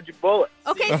me dodge a bullet.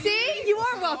 Okay, see? You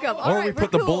are welcome. All Or right, we we're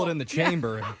put the cool. bullet in the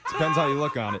chamber. It depends how you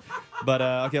look on it. But,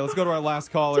 okay, let's go to our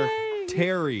last caller.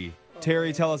 Terry.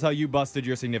 Terry, tell us how you busted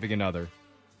your significant other.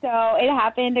 So it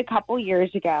happened a couple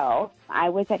years ago. I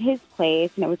was at his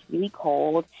place, and it was really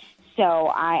cold. So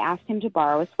I asked him to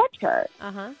borrow a sweatshirt.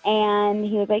 Uh-huh. And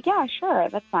he was like, yeah, sure,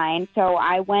 that's fine. So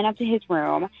I went up to his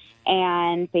room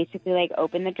and basically, like,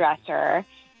 opened the dresser,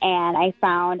 and I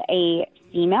found a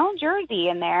female jersey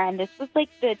in there. And this was, like,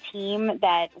 the team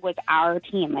that was our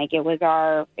team. Like, it was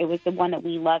the one that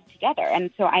we loved together. And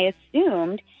so I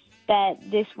assumed that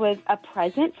this was a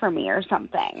present for me or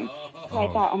something. So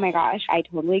I thought, oh my gosh, I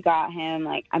totally got him.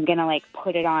 Like, I'm going to like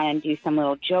put it on and do some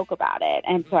little joke about it.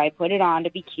 And so I put it on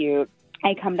to be cute.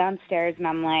 I come downstairs and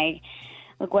I'm like,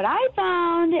 look what I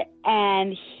found.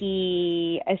 And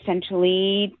he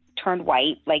essentially turned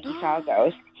white, like he saw a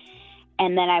ghost.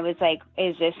 And then I was like,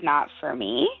 is this not for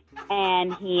me?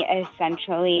 And he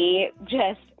essentially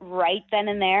just right then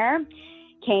and there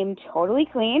came totally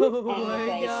clean. Oh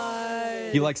my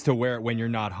God. He likes to wear it when you're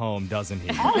not home, doesn't he?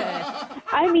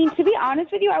 I mean, to be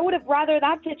honest with you, I would have rather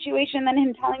that situation than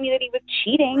him telling me that he was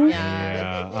cheating.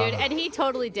 Yeah. Dude, and he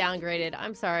totally downgraded.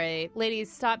 I'm sorry.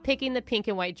 Ladies, stop picking the pink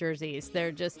and white jerseys.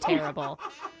 They're just terrible.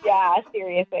 Yeah,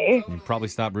 seriously. You probably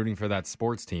stop rooting for that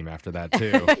sports team after that,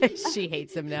 too. She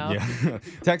hates him now. Yeah.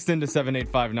 Text into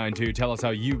 78592. Tell us how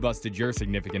you busted your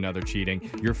significant other cheating.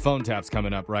 Your phone tap's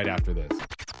coming up right after this.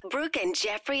 Brooke and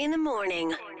Jeffrey in the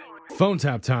morning. Phone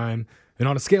tap time. And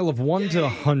on a scale of 1 to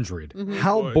 100,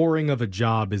 how boring of a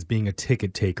job is being a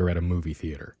ticket taker at a movie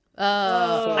theater?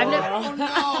 I've never.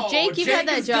 No. Jake, you've had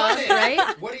that has job, done it.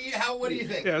 right? What do you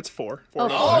think? Yeah, it's 4.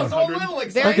 Oh, so a little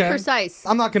excited. Very precise.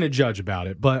 I'm not going to judge about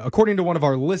it, but according to one of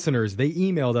our listeners, they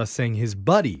emailed us saying his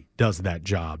buddy does that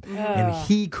job, and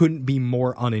he couldn't be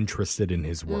more uninterested in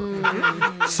his work.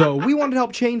 So we wanted to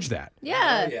help change that.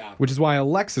 Yeah. Which is why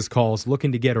Alexis calls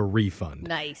looking to get a refund.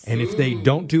 Nice. And if they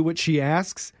don't do what she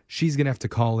asks, she's going to have to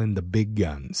call in the big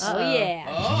guns. Oh,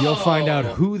 yeah. You'll find out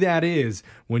who that is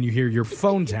when you hear your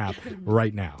phone tap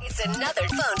right now. It's another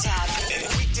phone tap.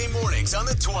 Weekday mornings on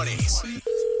the 20s.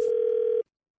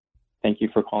 Thank you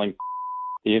for calling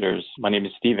theaters. My name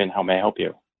is Steven. How may I help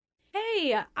you?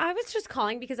 Hey, I was just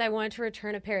calling because I wanted to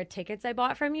return a pair of tickets I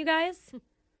bought from you guys.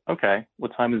 Okay.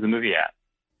 What time is the movie at?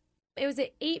 It was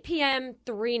at 8 p.m.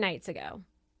 3 nights ago.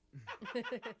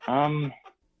 I'm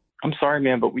sorry,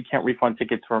 man, but we can't refund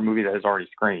tickets for a movie that is already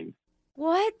screened.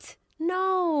 What?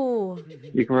 No.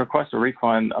 You can request a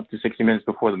refund up to 60 minutes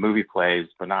before the movie plays,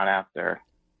 but not after.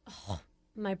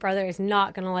 My brother is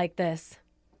not going to like this.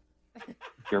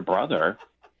 Your brother?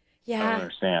 I don't Yeah.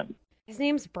 understand. His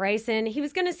name's Bryson. He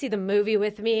was going to see the movie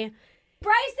with me.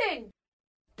 Bryson!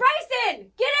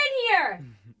 Bryson! Get in here!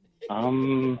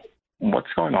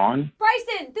 What's going on?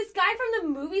 Bryson, this guy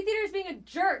from the movie theater is being a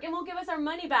jerk and won't give us our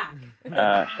money back.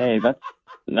 Hey, that's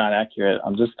not accurate.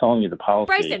 I'm just telling you the policy.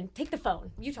 Bryson, take the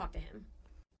phone. You talk to him.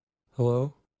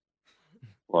 Hello?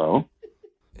 Hello?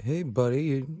 Hey, buddy,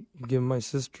 you giving my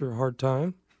sister a hard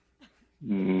time?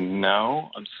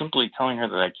 No, I'm simply telling her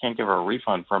that I can't give her a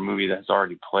refund for a movie that's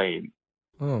already played.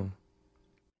 Oh.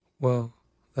 Well,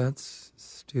 that's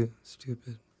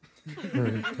stupid. Or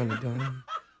kind of dumb.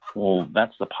 Well,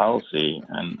 that's the policy,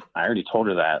 and I already told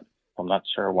her that. I'm not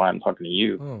sure why I'm talking to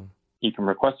you. Oh. You can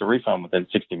request a refund within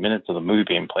 60 minutes of the movie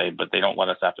being played, but they don't let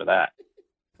us after that.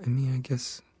 I mean, I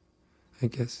guess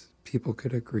people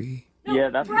could agree. No, yeah,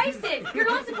 that's... Bryson, you're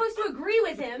not supposed to agree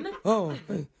with him. Oh,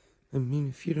 I mean,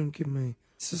 if you don't give my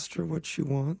sister what she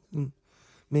wants, then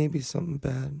maybe something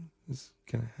bad is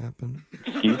gonna happen.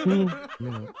 Excuse me? You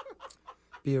know,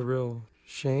 be a real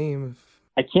shame if...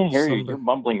 I can't hear you. You're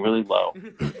mumbling really low.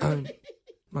 I'm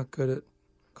not good at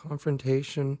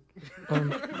confrontation.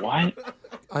 What?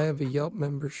 I have a Yelp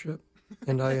membership,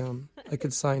 and I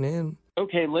could sign in.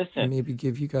 Okay, listen. And maybe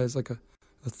give you guys like a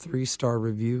 3-star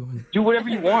review. And... Do whatever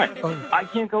you want. I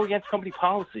can't go against company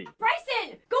policy.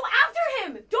 Bryson, go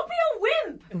after him. Don't be a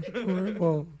wimp. All right,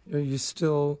 well, are you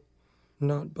still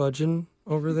not budging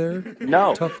over there?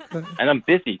 No. Tough guy? And I'm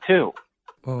busy, too.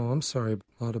 Oh, I'm sorry.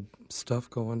 A lot of stuff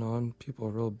going on. People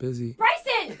are real busy.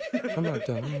 Bryson! I'm not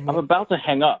done. I'm about to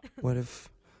hang up. What if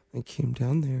I came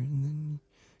down there and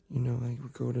then, I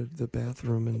would go to the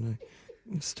bathroom and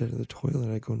instead of the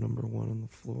toilet, I go number 1 on the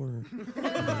floor.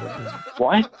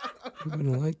 What? You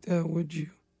wouldn't like that, would you?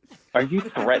 Are you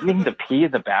threatening to pee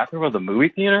in the bathroom of the movie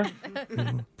theater?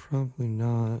 No, probably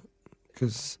not.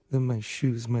 Because then my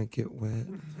shoes might get wet.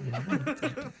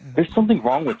 There's something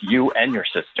wrong with you and your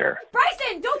sister.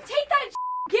 Bryson, don't take that.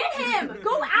 Get him.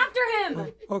 Go after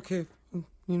him. Okay,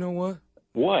 you know what?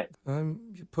 What?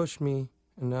 You pushed me,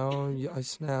 and now I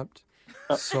snapped.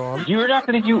 So You're not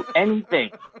going to do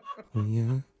anything. Well,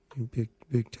 yeah, you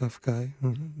big tough guy.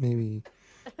 Maybe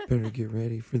better get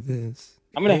ready for this.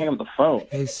 I'm going to hang up the phone.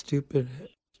 Hey, stupid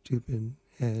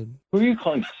head. Who are you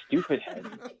calling stupid head?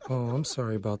 Oh, I'm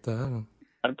sorry about that.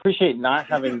 I'd appreciate not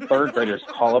having third graders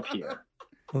call up here.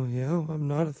 Oh, yeah? Well, I'm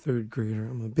not a third grader.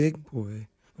 I'm a big boy.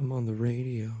 I'm on the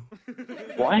radio.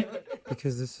 What?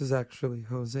 Because this is actually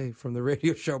Jose from the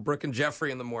radio show Brooke and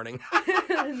Jeffrey in the Morning.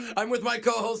 I'm with my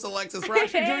co-host Alexis. We're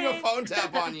actually doing a phone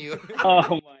tap on you.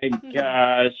 Oh my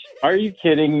gosh. Are you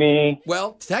kidding me?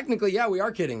 Well, technically, yeah, we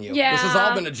are kidding you. Yeah. This has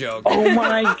all been a joke. Oh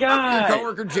my god. Your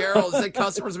coworker Gerald said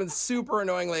customers have been super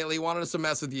annoying lately, wanted us to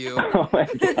mess with you. Oh my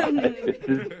god. This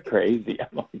is crazy.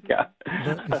 Oh my god.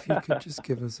 But if you could just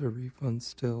give us a refund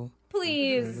still.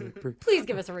 Please. Please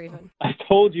give us a refund. I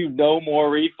told you no more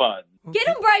refunds. Get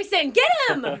him, Bryson. Get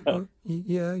him.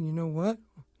 Yeah, you know what?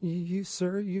 You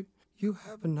sir, you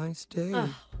have a nice day.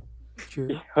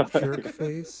 Jerk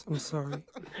face. I'm sorry.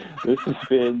 This has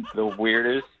been the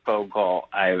weirdest phone call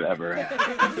I've ever had.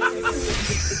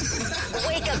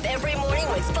 Wake up every morning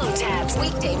with phone taps.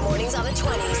 Weekday mornings on the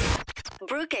 20s.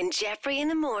 Brooke and Jeffrey in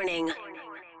the morning.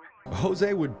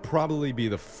 Jose would probably be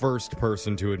the first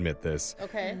person to admit this.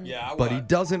 Okay. Yeah, but he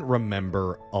doesn't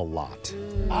remember a lot.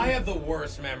 I have the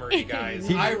worst memory, guys.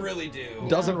 I really do.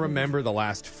 Doesn't remember the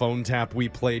last phone tap we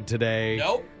played today.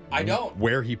 Nope, I don't.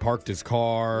 Where he parked his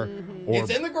car. Or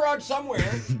It's in the garage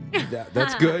somewhere.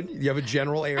 that's good. You have a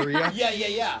general area.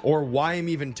 Yeah. Or why I'm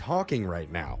even talking right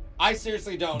now. I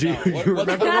seriously don't Do know. you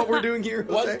remember what we're doing here,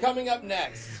 Jose? What's coming up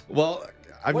next? Well,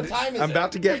 What time is I'm it?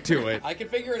 about to get to it. I can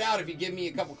figure it out if you give me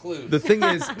a couple clues. The thing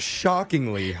is,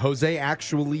 shockingly, Jose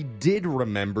actually did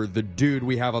remember the dude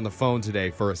we have on the phone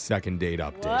today for a second date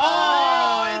update.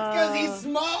 Oh, it's because he's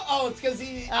small. Oh, it's because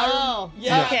he... yeah,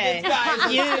 okay. This guy is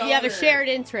a You have a stoner. shared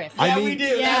interest. I Yeah, mean- we do.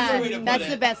 Yeah, That's the way to put that's it.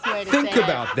 the best way to Think say it.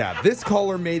 about that. This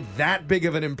caller made that big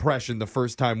of an impression the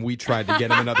first time we tried to get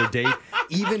him another date.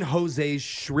 Even Jose's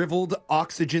shriveled,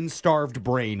 oxygen-starved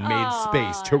brain made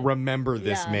space to remember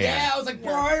this man. Yeah, I was like,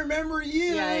 bro, I remember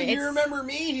you. Yeah, you it's- remember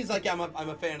me? He's like, yeah, I'm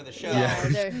a fan of the show. Yeah.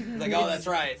 He's like, oh, that's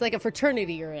right. It's like a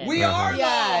fraternity you're in. We are,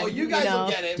 Yeah, though. You guys will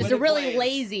get it. Just when a really plays.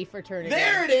 lazy fraternity.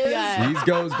 There it is. Yeah. He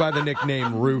goes by the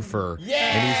nickname Roofer. Yeah.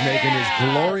 And he's making his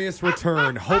glorious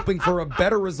return, hoping for a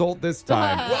better result this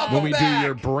time Welcome when we back. do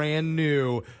your brand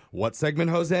new What segment,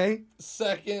 Jose?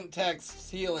 Second text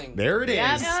healing. There it is.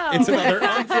 Yep. It's another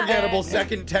unforgettable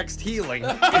second text healing.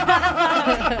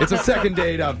 It's a second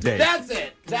date update. That's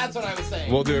it. That's what I was saying.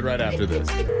 We'll do it right after this.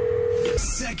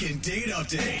 Second date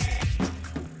update.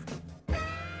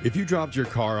 If you dropped your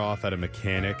car off at a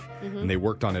mechanic and they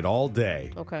worked on it all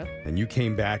day, Okay. and you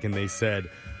came back and they said,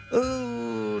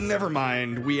 "Oh, never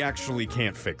mind, we actually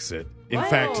can't fix it. In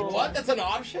fact, What? That's an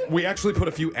option? we actually put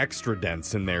a few extra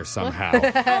dents in there somehow."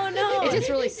 Oh, no. It just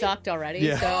really sucked already.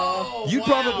 Yeah. So Oh, You'd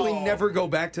wow. probably never go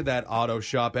back to that auto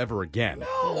shop ever again.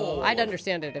 I'd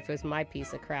understand it if it was my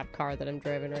piece of crap car that I'm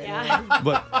driving right now.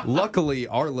 But luckily,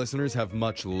 our listeners have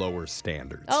much lower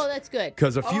standards. Oh, that's good.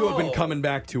 Because a few have been coming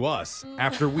back to us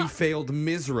after we failed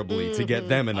miserably to get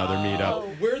them another meetup. Oh,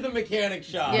 we're the mechanic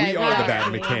shop. Yeah, We are the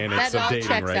bad mechanics That of all dating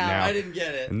checks right out. now. I didn't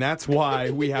get it. And that's why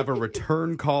we have a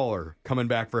return caller coming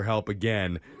back for help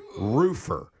again,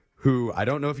 Roofer, who I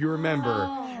don't know if you remember,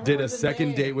 did a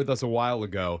second date with us a while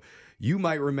ago. You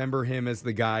might remember him as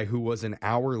the guy who was an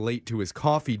hour late to his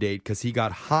coffee date because he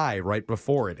got high right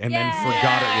before it and then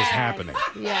forgot it was happening.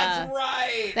 Yeah. That's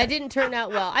right. That didn't turn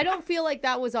out well. I don't feel like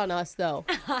that was on us, though.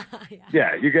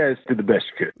 Yeah, you guys did the best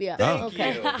you could. Yeah. Oh,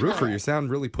 Okay. Roofer, you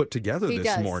sound really put together He this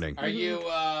does. morning. Are you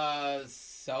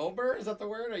sober? Is that the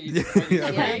word? Are you?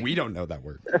 Yeah, we don't know that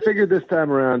word. I figured this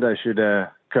time around I should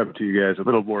come to you guys a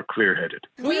little more clear-headed.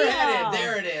 Clear-headed.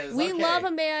 There it is. We Okay. love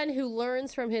a man who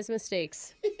learns from his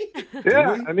mistakes.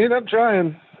 Yeah, I mean, I'm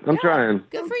trying. I'm trying.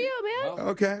 Good for you, man.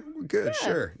 Okay, good,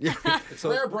 sure. Yeah. It's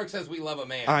rare Brooke says we love a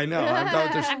man. I know.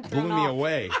 That just blew me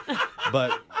away.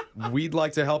 But we'd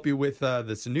like to help you with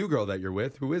this new girl that you're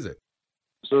with. Who is it?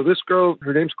 So this girl,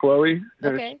 her name's Chloe.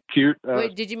 Okay. It's cute.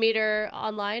 Wait, did you meet her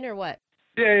online or what?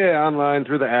 Yeah, online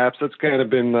through the apps. That's kind of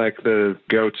been like the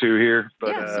go-to here. But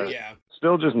Yeah, sweet.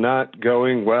 still just not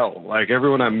going well. Like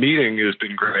everyone I'm meeting has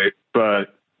been great,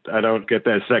 but I don't get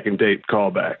that second date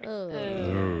call back.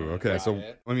 Ooh, okay. So,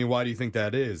 I mean, why do you think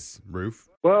that is, Roof?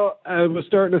 Well, I was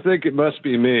starting to think it must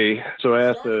be me. So I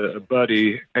asked a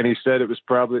buddy, and he said it was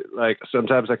probably like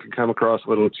sometimes I can come across a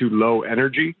little too low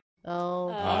energy. Oh.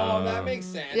 Oh, that makes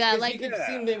sense. Yeah, 'Cause like- you could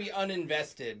seem maybe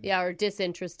uninvested. Yeah, or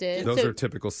disinterested. Those So- are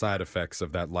typical side effects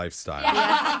of that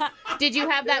lifestyle. Did you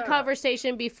have that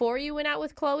conversation before you went out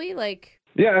with Chloe? Like,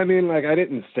 Yeah, I mean, like I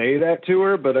didn't say that to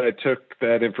her, but I took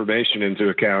that information into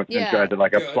account and Yeah. tried to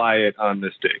like apply it on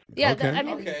this date. yeah, I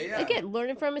mean, again,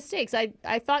 learning from mistakes. I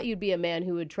thought you'd be a man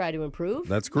who would try to improve.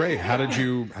 That's great. How did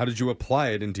you apply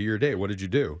it into your day? What did you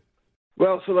do?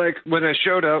 Well, so like when I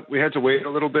showed up, we had to wait a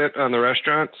little bit on the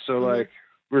restaurant. So like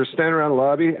we were standing around the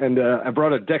lobby, and I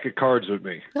brought a deck of cards with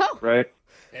me. Right.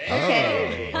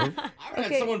 Okay. I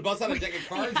haven't had someone bust out a deck of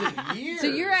cards in years. So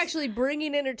you're actually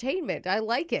bringing entertainment. I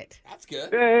like it. That's good.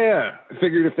 Yeah. I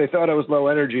figured if they thought I was low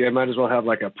energy, I might as well have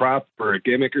like a prop or a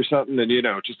gimmick or something, and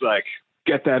just like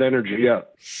get that energy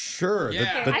up. Sure.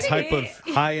 Yeah. The type of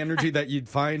high energy that you'd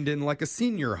find in like a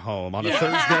senior home on a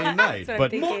Thursday night.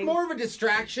 But more of a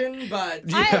distraction, but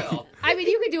I mean,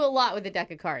 you could do a lot with a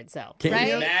deck of cards, though. Can right?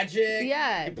 you? Magic.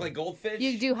 Yeah. You can play goldfish.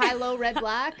 You do high, low, red,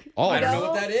 black. I don't know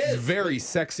what that is. Very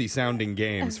sexy sounding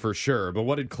games for sure. But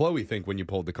what did Chloe think when you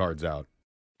pulled the cards out?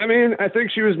 I mean, I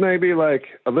think she was maybe like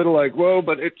a little like, whoa,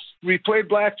 but we played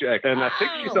blackjack, and I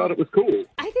think she thought it was cool.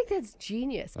 I think that's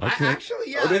genius. Actually,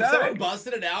 yeah. If someone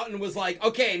busted it out and was like,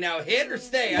 okay, now hit or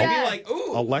stay, I'd be like,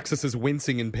 ooh. Alexis is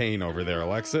wincing in pain over there.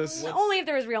 Alexis? Only if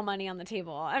there was real money on the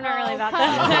table. I'm not really about come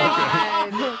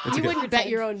that. It's You okay. wouldn't bet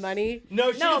your own money.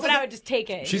 No, but I would just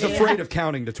take it. She's afraid of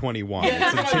counting to 21. Yeah,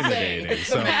 It's that's what I'm saying. intimidating. It's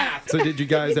the math. So did you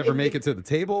guys ever make it to the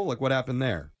table? Like what happened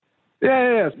there?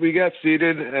 Yeah. We got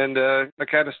seated, and I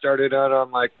kind of started out on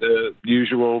like the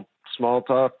usual small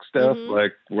talk stuff,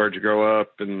 like where'd you grow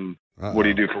up and what do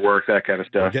you do for work, that kind of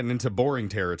We're stuff. getting into boring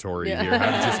territory here. How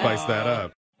did you spice that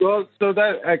up? Well, so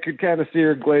that I could kind of see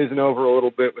her glazing over a little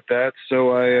bit with that,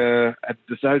 so I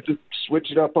decided to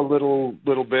switch it up a little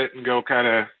bit and go kind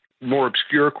of more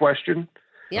obscure question.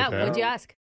 Yeah, Okay. what'd you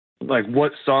ask? Like,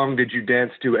 what song did you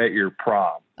dance to at your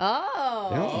prom?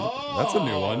 Oh. That's a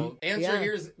new one. Answer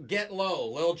here's Get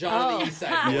Low, Lil Jon of the East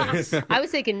Side. Yes. I was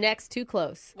thinking next too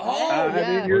close. I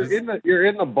mean, you're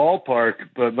in the ballpark,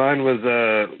 but mine was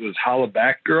Holla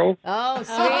Back Girl. Oh,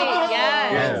 sweet.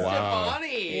 Yes. Oh, wow.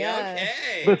 Funny. Yeah.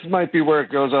 Okay. This might be where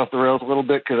it goes off the rails a little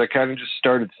bit because I kind of just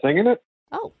started singing it.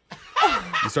 Oh.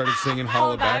 You started singing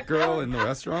Holla Back Girl in the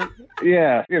restaurant?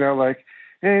 Yeah, like,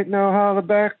 ain't no holla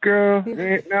back girl,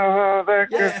 ain't no holla back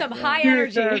girl. That's some high You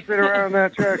energy. just sit around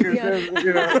that track and Yeah.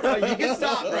 You can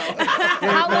stop, bro.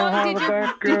 How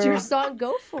long did your song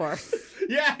go for?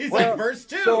 Yeah, he's Well, like verse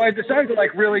 2. So I decided to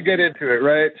like really get into it,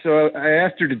 right? So I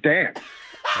asked her to dance.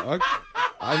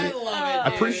 I love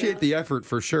it. I appreciate the effort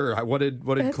for sure. What did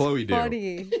Chloe do?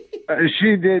 Funny.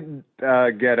 She did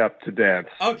get up to dance.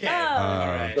 Okay. All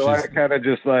right. So I kind of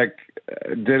just like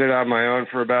did it on my own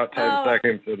for about 10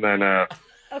 seconds, and then.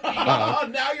 Oh,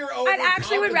 now you're over. I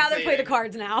actually would rather play the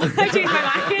cards now. I changed my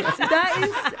mind.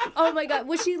 That is, oh my God.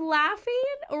 Was she laughing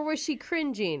or was she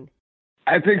cringing?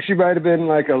 I think she might have been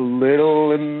like a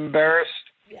little embarrassed.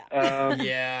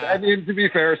 Yeah. I mean, to be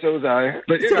fair, so was I.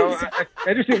 But,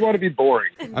 I just didn't want to be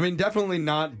boring. I mean, definitely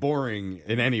not boring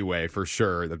in any way, for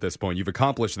sure, at this point. You've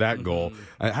accomplished that goal.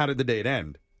 How did the date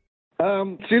end?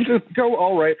 Seemed to go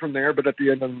all right from there, but at the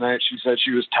end of the night, she said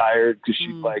she was tired because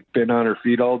she'd, like, been on her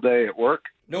feet all day at work.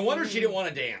 No wonder she didn't want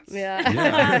to dance. Yeah.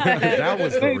 That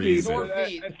was the reason.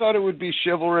 I thought it would be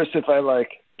chivalrous if I, like,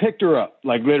 picked her up,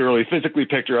 like literally physically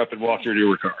picked her up and walked her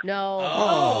to her car. No.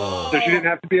 Oh. So she didn't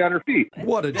have to be on her feet.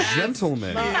 What a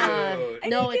gentleman.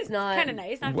 No, it's not. Kind of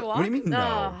nice not to walk. What do you mean, no?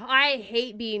 I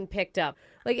hate being picked up.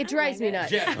 Like, it drives me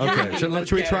nuts. Jeff, Okay, should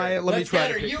we try it? Let me try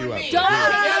to pick you up. Don't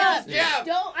Jeff, pick me up. Jeff.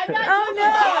 Don't. I'm not. Oh,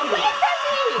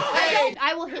 no. Hey,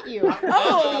 I will hit you.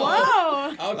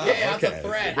 Oh, whoa. Okay, that's a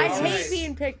threat. I All hate right.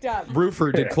 being picked up.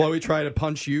 Roofer, did Chloe try to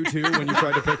punch you too when you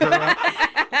tried to pick her up?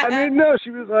 I mean, no, she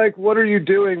was like, what are you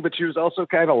doing? But she was also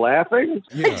kind of laughing.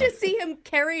 I just see him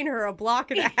carrying her a block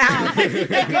and a half and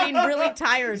getting really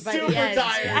tired by the end.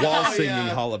 tired. While Oh, singing yeah.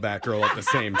 Holla Back Girl at the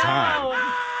same time.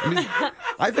 I mean,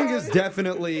 I think it's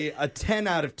definitely a 10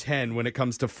 out of 10 when it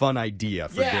comes to fun idea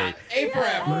for Yeah, date. A for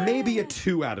effort. Maybe a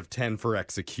 2 out of 10 for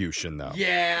execution, though.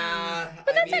 Yeah.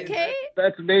 But that's okay.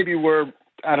 That's maybe where,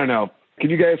 I don't know. Can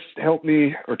you guys help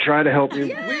me or try to help me?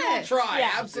 We will try,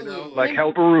 absolutely. Like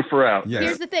help a roofer out. Yes.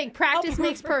 Here's the thing. Practice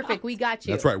makes perfect. We got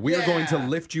you. That's right. We are going to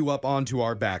lift you up onto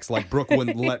our backs like Brooke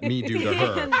wouldn't let me do to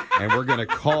her. And we're going to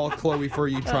call Chloe for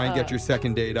you, try and get your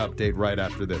second date update right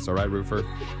after this. All right, Roofer?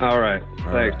 All right.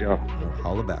 All Thanks, right. y'all.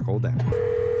 Holla back. Hold down.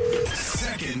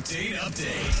 Second date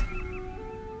update.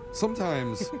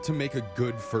 Sometimes to make a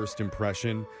good first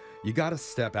impression, you got to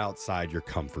step outside your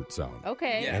comfort zone.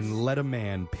 Okay. And let a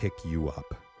man pick you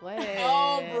up Wait.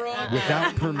 Oh, bro.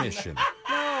 without permission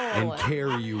No. and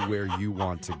carry you where you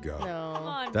want to go.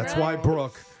 No. That's why,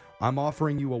 Brooke, I'm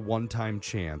offering you a one-time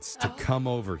chance to come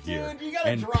over here Dude, you gotta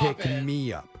and drop pick it.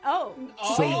 me up. Oh.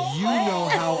 So you know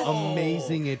how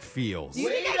amazing it feels.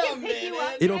 Wait a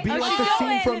minute. It'll be like the she's scene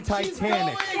going. from She's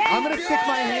Titanic. going. I'm going to She's stick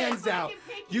my going. hands out.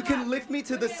 You can lift me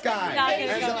to the sky. Not gonna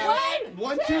As go I- there.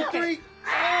 1, 2, 3.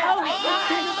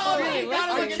 Oh, Really? you got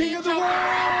I'm him like king an of the inch world.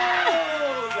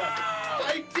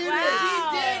 I did Wow. it. He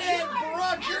did it.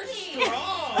 Brooke, you're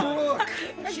strong.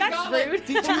 Brooke, She got it.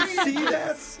 did you see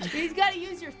that? He's got to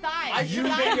use your thighs. I should Your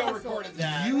have thigh video muscle. recorded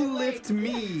that. You lift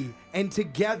me, and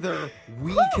together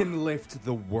we can lift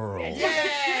the world. Yeah.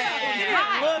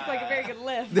 Look like a very good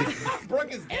lift.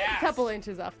 Brooke is A gas. couple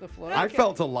inches off the floor. I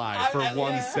felt alive for At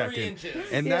 1 least 3 second.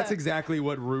 inches. And that's exactly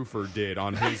what Roofer did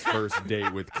on his first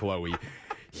date with Chloe.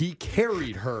 He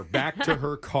carried her back to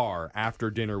her car after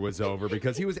dinner was over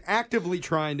because he was actively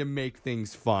trying to make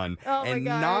things fun Oh, my and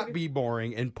God. not be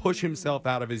boring and push himself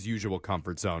out of his usual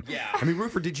comfort zone. Yeah. I mean,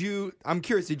 Roofer, I'm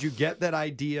curious, did you get that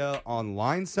idea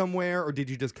online somewhere or did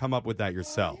you just come up with that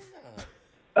yourself?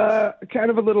 Kind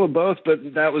of a little of both,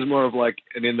 but that was more of like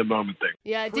an in the moment thing.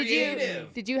 Yeah,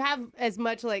 Creative. did you have as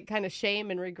much like kind of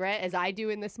shame and regret as I do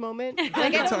in this moment? Like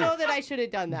I don't know that I should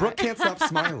have done that. Brooke can't stop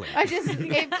smiling. I just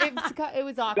it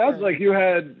was awkward. Sounds like you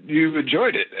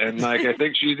enjoyed it, and like I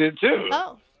think she did too.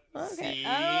 Oh.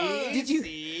 Okay. Did you?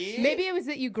 Maybe it was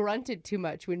that you grunted too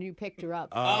much when you picked her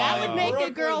up. That would make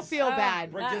a girl feel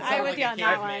bad. I'm with you on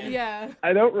that one. Yeah.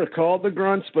 I don't recall the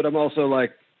grunts, but I'm also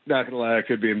like, not gonna lie, I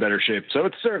could be in better shape, so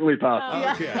it's certainly possible.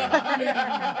 Okay.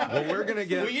 Well, we're going to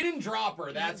get... Well, you didn't drop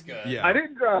her. That's good. Yeah. I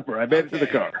didn't drop her. I made it to the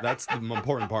car. That's the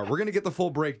important part. We're going to get the full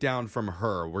breakdown from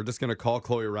her. We're just going to call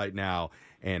Chloe right now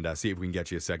and see if we can get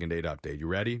you a second date update. You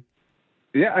ready?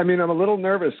 Yeah, I mean, I'm a little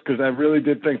nervous because I really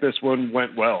did think this one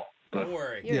went well. But Don't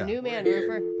worry. You're a new man,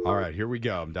 Roofer. All right, here we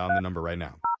go. I'm dialing the number right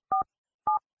now.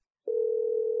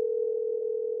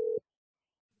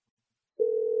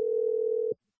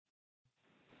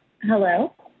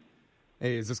 Hello.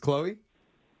 Hey, is this Chloe?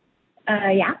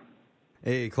 Yeah.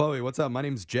 Hey, Chloe, what's up? My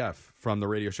name's Jeff from the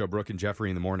radio show Brooke and Jeffrey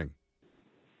in the Morning.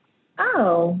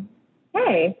 Oh.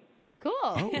 Hey. Cool.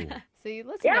 Oh. See,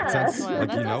 listen Yeah. to Sounds this one. like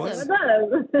That's you know awesome.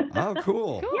 It does. Oh,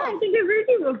 cool. Yeah, I think I've heard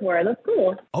you before. That's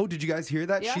cool. Oh, did you guys hear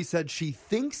that? Yeah. She said she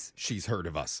thinks she's heard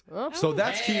of us. Oh. So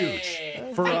that's Hey.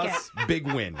 huge. For Take us, big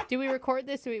win. Do we record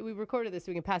this? We recorded this so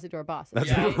we can pass it to our boss. That's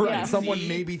Yeah. right. Yeah. Someone See?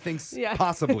 maybe thinks Yeah.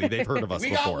 possibly they've heard of us We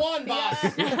before. got one, boss.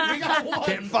 We got one.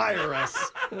 Can't fire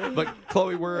us. But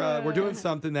Chloe, we're doing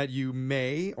something that you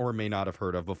may or may not have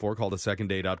heard of before called a second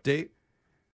date update.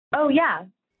 Oh, yeah.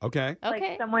 Okay. Okay.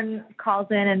 Like someone calls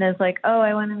in and is like, oh,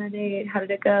 I went on a date. How did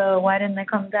it go? Why didn't they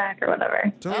come back or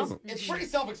whatever? Totally. It's pretty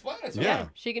self-explanatory. Yeah.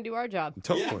 She can do our job.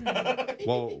 Totally.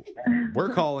 Well,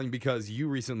 we're calling because you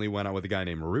recently went out with a guy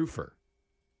named Roofer.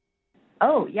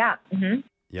 Oh, yeah. Mm-hmm.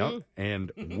 Yep.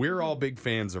 And we're all big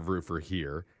fans of Roofer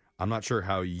here. I'm not sure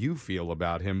how you feel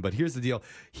about him, but here's the deal.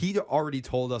 He already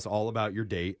told us all about your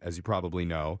date, as you probably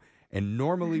know. And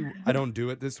normally I don't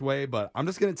do it this way, but I'm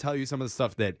just going to tell you some of the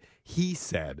stuff that he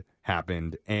said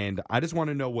happened. And I just want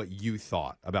to know what you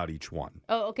thought about each one.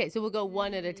 Oh, okay. So we'll go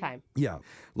one at a time. Yeah.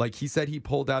 Like he said he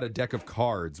pulled out a deck of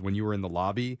cards when you were in the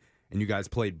lobby and you guys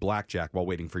played blackjack while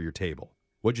waiting for your table.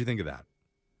 What'd you think of that?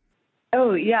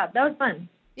 Oh, yeah. That was fun.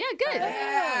 Yeah, good.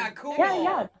 Yeah, cool.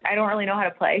 Yeah. I don't really know how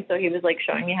to play, so he was like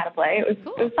showing me how to play. It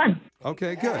was fun.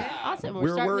 Okay, good. Awesome. We're We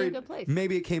were starting worried in a good place.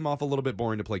 maybe it came off a little bit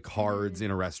boring to play cards in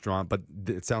a restaurant, but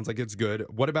it sounds like it's good.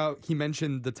 What about he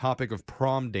mentioned the topic of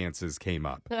prom dances came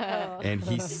up, and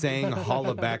he sang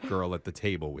 "Holla Back Girl" at the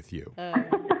table with you.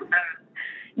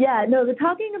 Yeah, no, the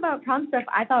talking about prom stuff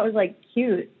I thought was like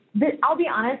cute. I'll be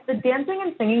honest, the dancing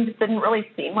and singing just didn't really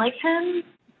seem like him.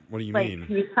 What do you Like mean?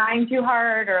 he was trying too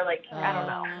hard, or like I don't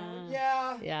know.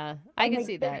 Yeah. Yeah, I can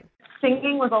see that.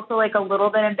 Singing was also like a little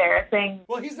bit embarrassing.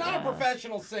 Well, he's not a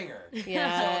professional singer.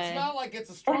 Yeah. So it's not like it's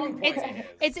a strong point of his.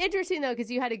 It's interesting, though, because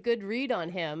you had a good read on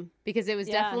him because it was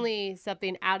definitely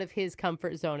something out of his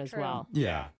comfort zone as well.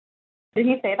 Yeah. Did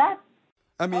he say that?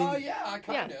 I mean, Oh, yeah,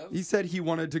 kind of. he said he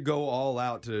wanted to go all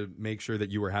out to make sure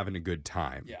that you were having a good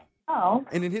time. Yeah. Oh.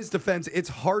 And in his defense, it's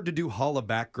hard to do Holla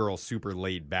Back Girl super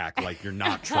laid back like you're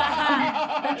not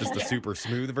trying. Just the super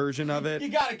smooth version of it. You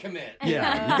gotta commit.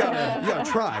 Yeah, you gotta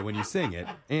try when you sing it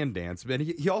and dance. But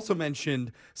he also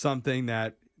mentioned something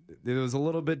that it was a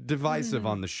little bit divisive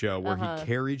on the show where he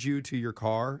carried you to your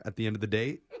car at the end of the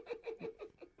date.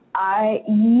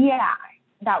 Yeah,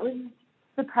 that was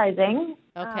surprising.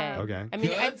 Okay. Okay. I mean,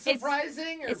 Good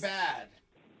surprising or bad?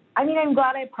 I mean, I'm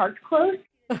glad I parked close.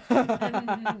 But,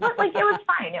 like, it was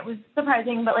fine. It was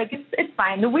surprising, but, like, it's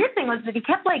fine. The weird thing was that he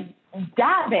kept, like,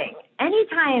 dabbing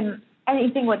anytime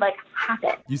anything would, like,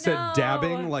 happen. You said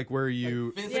dabbing, like where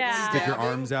you Physically stick your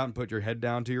dabbing? arms out and put your head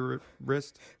down to your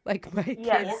wrist? Like my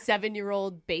Yes. kid's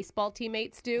 7-year-old baseball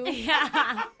teammates do.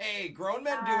 Yeah. Hey, grown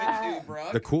men do it too,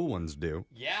 bro. The cool ones do.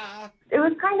 Yeah. It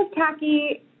was kind of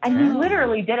tacky, and he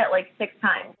literally did it, like, 6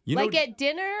 times. You know, Like at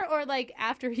dinner or like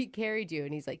after he carried you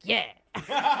and he's like, yeah.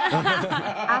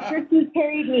 After he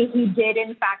carried me, he did,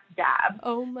 in fact, dab.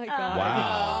 Oh my God.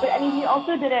 wow. But, I mean, he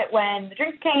also did it when the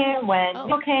drinks came, when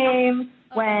meal came,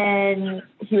 when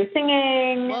he was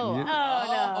singing. Whoa.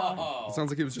 Yeah. It sounds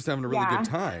like he was just having a really Yeah. good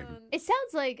time. It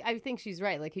sounds like, I think she's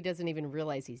right. Like he doesn't even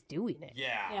realize he's doing it.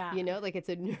 Yeah. You know, like it's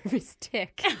a nervous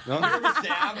tick.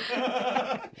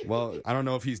 Well, I don't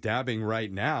know if he's dabbing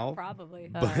right now. Probably.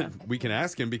 But we can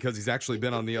ask him because he's actually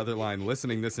been on the other line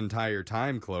listening this entire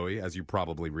time, Chloe, as you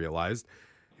probably realized.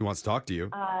 He wants to talk to you.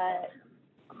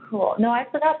 Cool. No, I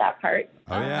forgot that part.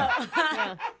 Oh, yeah.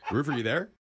 Yeah. Roofer, you there?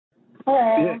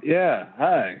 Hello. Yeah.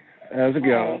 Hi. How's it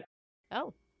going?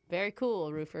 Oh, very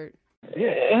cool, Rufert.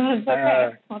 Yeah.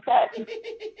 Okay. What's up?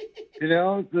 You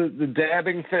know, the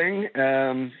dabbing thing,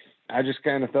 I just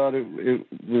kind of thought it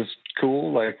was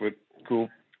cool, like what cool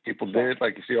people did.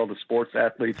 Like you see all the sports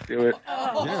athletes do it.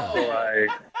 Yeah.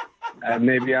 So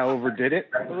maybe I overdid it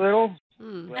a little.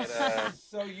 But,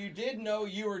 So you did know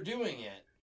you were doing it.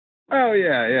 oh,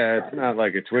 yeah. It's not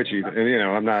like a twitchy. You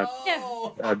know, I'm not,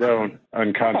 I don't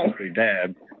unconsciously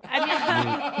dab.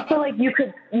 So, like, you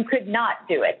could not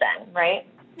do it then, right?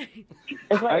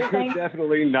 Is what I you're could saying?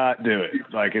 definitely not do it.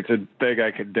 Like, it's a thing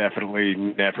I could definitely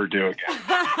never do again. Is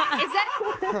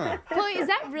that, Chloe, is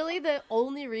that really the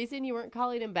only reason you weren't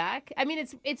calling him back? I mean,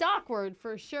 it's awkward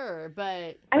for sure,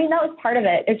 but I mean, that was part of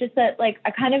it. It's just that, like,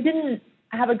 I kind of didn't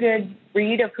have a good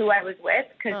read of who I was with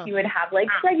because he would have, like,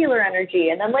 regular energy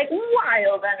and then, like,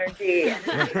 wild energy. And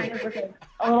it kind of was, like,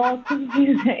 a little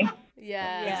confusing.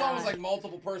 yeah. It's almost like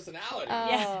multiple personalities.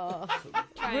 Oh.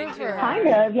 Roofer. Kind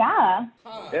of, yeah.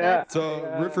 Yeah. So,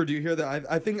 Roofer, do you hear that?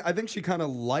 I think she kind of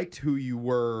liked who you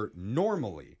were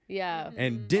normally Yeah.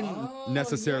 and didn't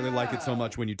necessarily like it so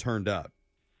much when you turned up.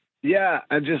 Yeah,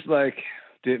 I just, like,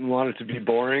 didn't want it to be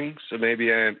boring, so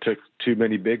maybe I took too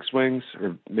many big swings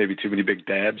or maybe too many big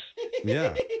dabs.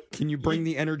 Yeah. Can you bring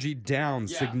the energy down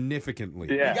significantly?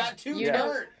 Yeah. You got too You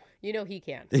know, dirt. you know he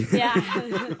can. Yeah.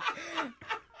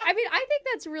 I mean, I think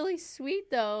that's really sweet,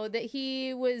 though, that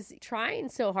he was trying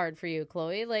so hard for you,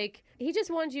 Chloe. Like, he just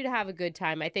wanted you to have a good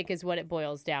time, I think, is what it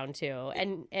boils down to.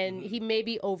 And he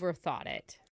maybe overthought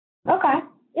it. Okay.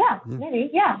 Yeah,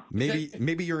 maybe. Yeah.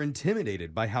 Maybe you're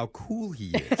intimidated by how cool he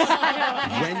is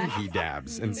when he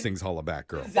dabs and sings Hollaback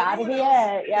Girl. That'd be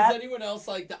it. Yeah. Does anyone else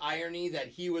like the irony that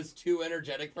he was too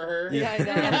energetic for her? Yeah,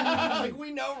 I know. Like,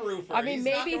 we know Roofer. I mean, He's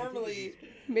maybe not normally...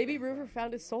 maybe Roofer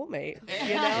found his soulmate.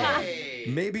 Hey.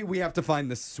 Maybe we have to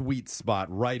find the sweet spot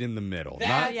right in the middle.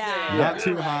 That's Not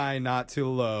too high, not too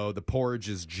low. The porridge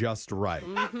is just right.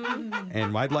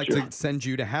 And I'd like to send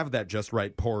you to have that just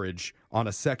right porridge on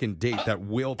a second date that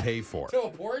we'll pay for. To a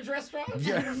porridge restaurant?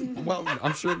 Yeah, well,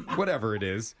 I'm sure whatever it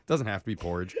is, doesn't have to be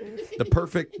porridge. The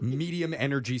perfect medium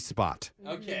energy spot.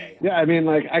 Okay. Yeah, I mean,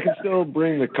 like, I can still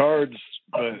bring the cards,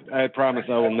 but I promise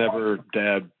I will never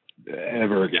dab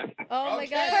ever again. Oh, my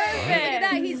God. Perfect. Look at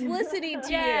that. He's listening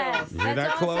to you. You hear that,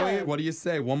 That's Chloe? awesome. What do you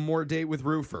say? One more date with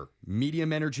Roofer.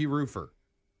 Medium energy Roofer.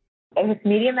 If it's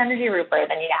medium energy Roofer,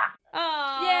 then yeah.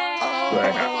 Oh, Yay. Oh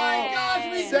my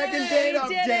gosh, we Second date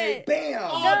update. Bam.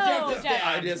 Oh, No, Jeff just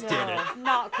I just did it.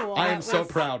 Not cool. I am so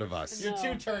proud of us. You're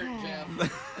too turned,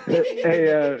 Jeff.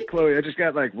 Hey, Chloe, I just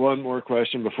got like one more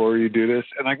question before you do this,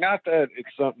 and like, not that it's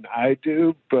something I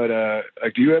do, but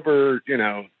like, do you ever,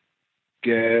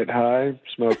 get high,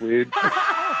 smoke weed?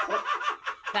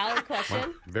 Valid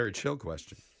question. Very chill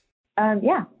question.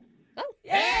 Yeah.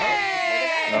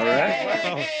 Hey! All right.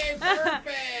 Hey,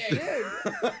 perfect.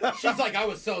 She's like, I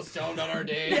was so stoned on our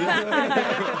date.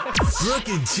 Brooke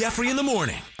and Jeffrey in the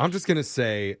morning. I'm just going to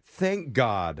say, thank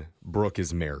God Brooke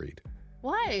is married.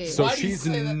 Why? So Why do you she's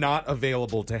say that? not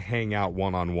available to hang out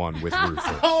one-on-one with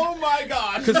Roofer. Oh my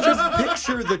gosh. Because just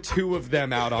picture the two of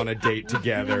them out on a date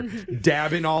together,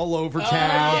 dabbing all over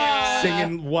town,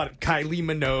 singing, Kylie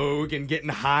Minogue, and getting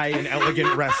high in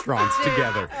elegant restaurants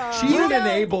together. She's an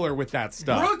enabler with that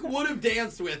stuff. Brooke would have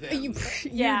danced with him. You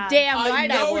damn right I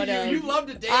know would have. you love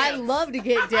to dance. I love to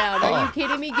get down. Are you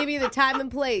kidding me? Give me the time and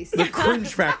place. The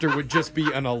cringe factor would just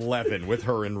be an 11 with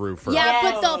her and Roofer. Yeah,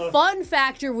 but the fun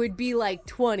factor would be like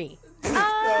 20.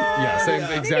 Yeah, same,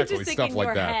 exactly. Just Stuff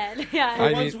like that. Head. Yeah. For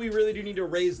I once, mean- we really do need to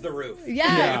raise the roof.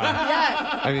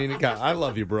 Yeah. I mean, God, I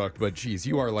love you, Brooke, but geez,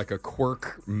 you are like a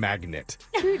quirk magnet.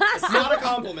 It's not a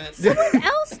compliment. Someone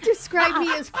else described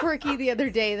me as quirky the other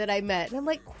day that I met. And I'm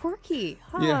like, quirky?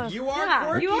 Huh. Yeah. You are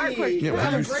quirky. You are quirky. Yeah, You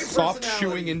have were a you great soft personality.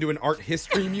 shoeing into an art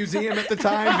history museum at the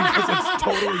time? Because it's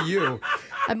totally you.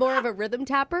 I'm more of a rhythm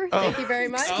tapper. Thank you very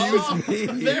much. Excuse me.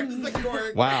 There's the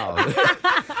quirk. Wow.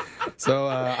 So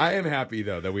I am happy,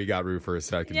 though, that we got Rue for a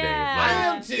second date.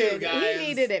 I am too, guys. He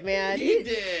needed it, man. He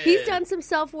did. He's done some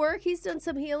self-work. He's done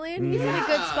some healing. He's in a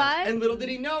good spot. And little did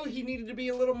he know he needed to be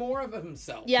a little more of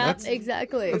himself. Yeah,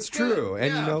 exactly. That's true.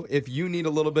 And, you know, if you need a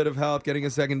little bit of help getting a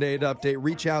second date update,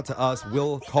 reach out to us.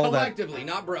 We'll call that. Collectively,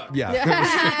 not Brooke.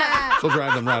 Yeah. She'll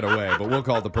drive them right away, but we'll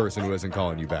call the person who isn't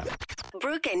calling you back.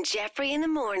 Brooke and Jeffrey in the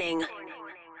morning.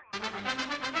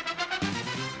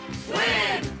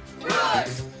 Win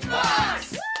Brooks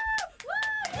Box!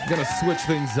 Gonna switch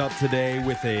things up today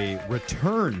with a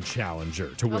return challenger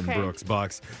to win Okay. Brooks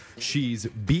Bucks. She's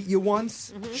beat you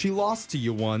once, she lost to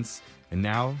you once, and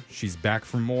now she's back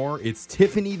for more. It's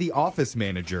Tiffany, the office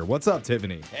manager. What's up,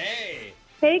 Tiffany? Hey.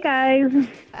 Hey, guys.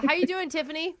 How you doing,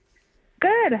 Tiffany?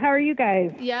 Good. How are you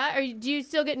guys? Yeah. Do you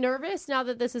still get nervous now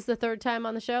that this is the third time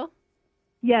on the show?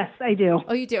 Yes, I do.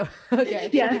 Oh, you do? Okay.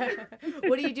 Yeah.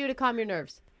 What do you do to calm your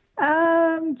nerves?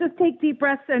 Just take deep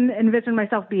breaths and envision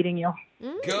myself beating you.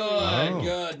 Good,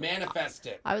 good. Manifest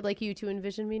it. I would like you to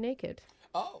envision me naked.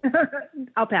 Oh.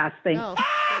 I'll pass. Thanks. Oh.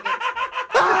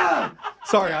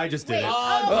 Sorry, I just did it.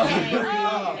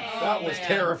 That was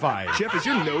terrifying. Jeff, is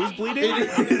your nose bleeding?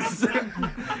 It is.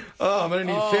 Oh, I'm going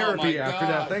to need Oh, therapy my after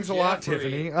that. God, Thanks a lot,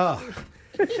 Jeffrey. Tiffany.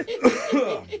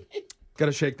 Got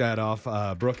to shake that off.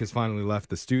 Brooke has finally left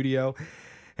the studio.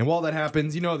 And while that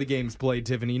happens, you know how the game's played,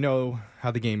 Tiffany. You know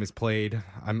how the game is played.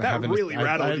 That really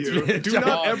rattled you. Do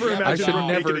not ever I imagine should you make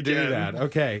never it do again. that.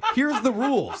 Okay, here's the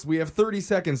rules. We have 30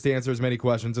 seconds to answer as many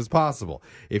questions as possible.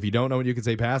 If you don't know it, you can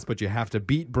say pass, but you have to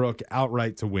beat Brooke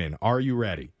outright to win. Are you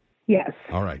ready? Yes.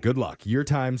 All right, good luck. Your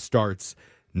time starts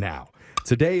now.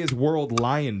 Today is World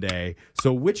Lion Day,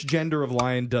 so which gender of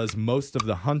lion does most of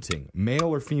the hunting,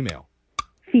 male or female?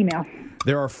 Female.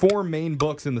 There are 4 main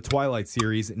books in the Twilight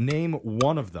series. Name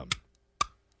one of them.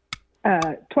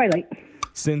 Twilight.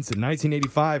 Since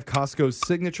 1985, Costco's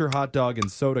signature hot dog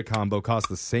and soda combo costs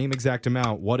the same exact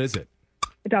amount. What is it?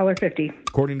 $1.50.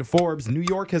 According to Forbes, New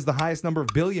York has the highest number of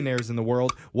billionaires in the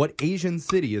world. What Asian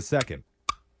city is second?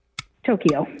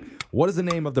 Tokyo. What is the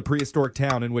name of the prehistoric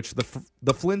town in which the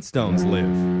Flintstones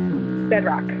live?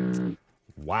 Bedrock.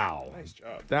 Wow. Nice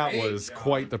job. That was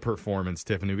quite the performance,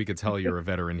 Tiffany. We could tell you're a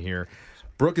veteran here.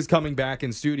 Brooke is coming back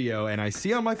in studio, and I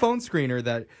see on my phone screener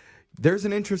that there's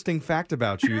an interesting fact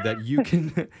about you that you can,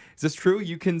 is this true?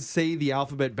 You can say the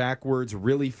alphabet backwards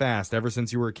really fast ever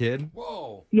since you were a kid?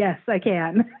 Whoa. Yes, I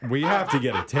can. We have to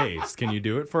get a taste. Can you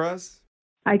do it for us?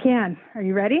 I can. Are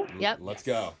you ready? Yep. Let's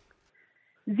go.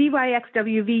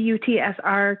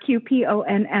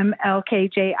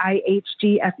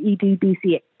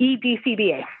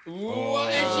 ZYXWVUTSRQPONMLKJIHGFEDBCA. Whoa,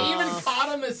 and she even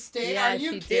caught a mistake. Yeah, Are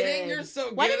you she kidding? did. You're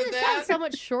so Why good does at it that. sound so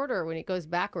much shorter when it goes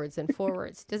backwards than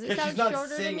forwards? Does it 'Cause sound she's not shorter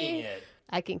to singing me? it.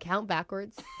 I can count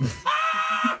backwards.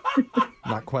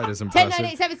 Not quite as 10, impressive.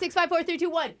 9, 8, 7, 6, 5, 4, 3, 2,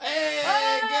 1.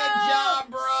 Hey, good job,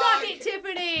 bro. Suck it,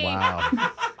 Tiffany. Wow.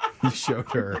 You showed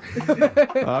her.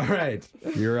 All right.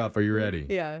 You're up. Are you ready?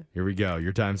 Yeah. Here we go.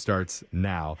 Your time starts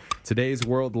now. Today's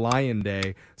World Lion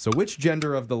Day. So which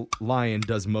gender of the lion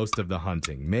does most of the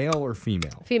hunting? Male or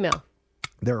female? Female.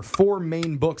 There are 4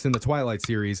 main books in the Twilight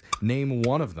series. Name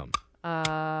one of them.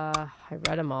 I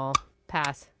read them all.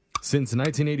 Pass. Since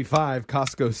 1985,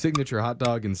 Costco's signature hot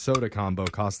dog and soda combo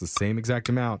costs the same exact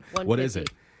amount. What is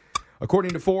it?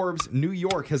 According to Forbes, New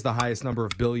York has the highest number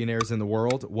of billionaires in the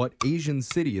world. What Asian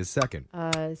city is second?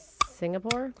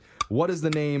 Singapore? What is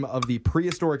the name of the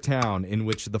prehistoric town in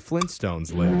which the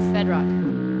Flintstones live?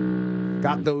 Bedrock.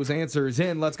 Got those answers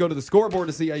in. Let's go to the scoreboard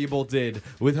to see how you both did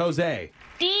with Jose.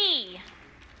 D.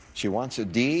 She wants a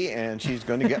D, and she's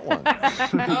going to get one.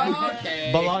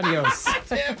 Okay. Bolaños.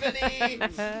 Tiffany,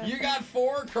 you got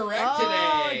 4 correct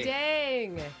Oh, today.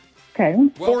 dang. Okay.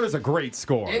 4 is a great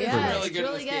score. It is Yeah, really it's good.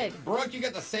 really in this game. good. Brooke, you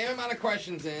got the same amount of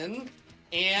questions in,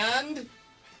 and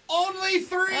only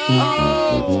 3.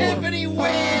 Oh. Tiffany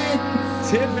wins.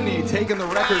 Tiffany taking the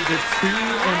record to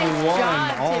 2-1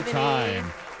 job, all Tiffany.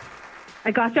 time. I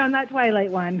got you on that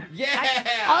Twilight one. Yeah.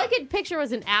 All I could picture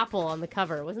was an apple on the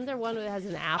cover. Wasn't there one that has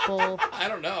an apple? I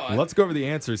don't know. Let's go over the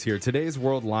answers here. Today's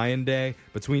World Lion Day.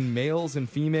 Between males and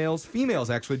females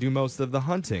actually do most of the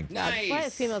hunting. Nice. Why do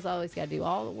females always got to do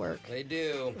all the work? They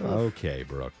do. Okay,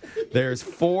 Brooke. There's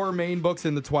 4 main books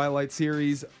in the Twilight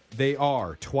series. They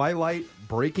are Twilight,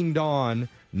 Breaking Dawn,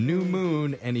 New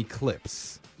Moon, and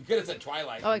Eclipse. You could have said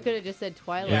Twilight. Oh, I could have just said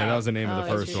Twilight. Yeah, that was the name of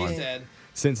the Oh, first She one. said.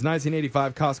 Since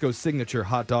 1985, Costco's signature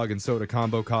hot dog and soda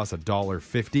combo costs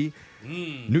 $1.50.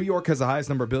 New York has the highest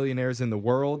number of billionaires in the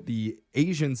world. The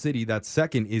Asian city that's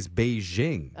second is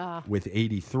Beijing with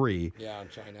 83. Yeah,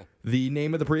 China. The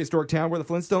name of the prehistoric town where the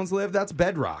Flintstones live, that's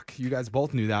Bedrock. You guys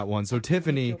both knew that one. So,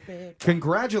 Tiffany,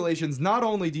 congratulations. Not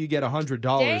only do you get $100,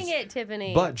 Dang it,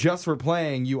 Tiffany. but just for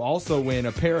playing, you also win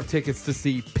a pair of tickets to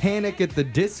see Panic at the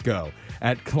Disco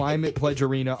at Climate Pledge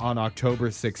Arena on October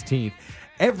 16th.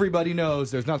 Everybody knows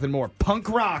there's nothing more punk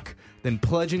rock than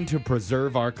pledging to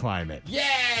preserve our climate. Yeah.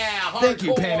 Thank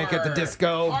you, hardcore. Panic at the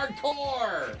Disco.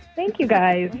 Hardcore. Thank you,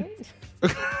 guys.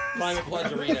 Climate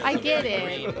Pledge Arena. is I a get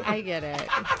very it. green. I get it.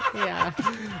 Yeah.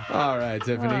 All right,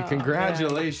 Tiffany. Oh,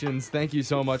 Congratulations. Thank you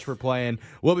so much for playing.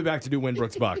 We'll be back to do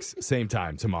Winbrooks Bucks same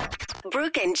time tomorrow.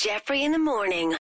 Brooke and Jeffrey in the morning.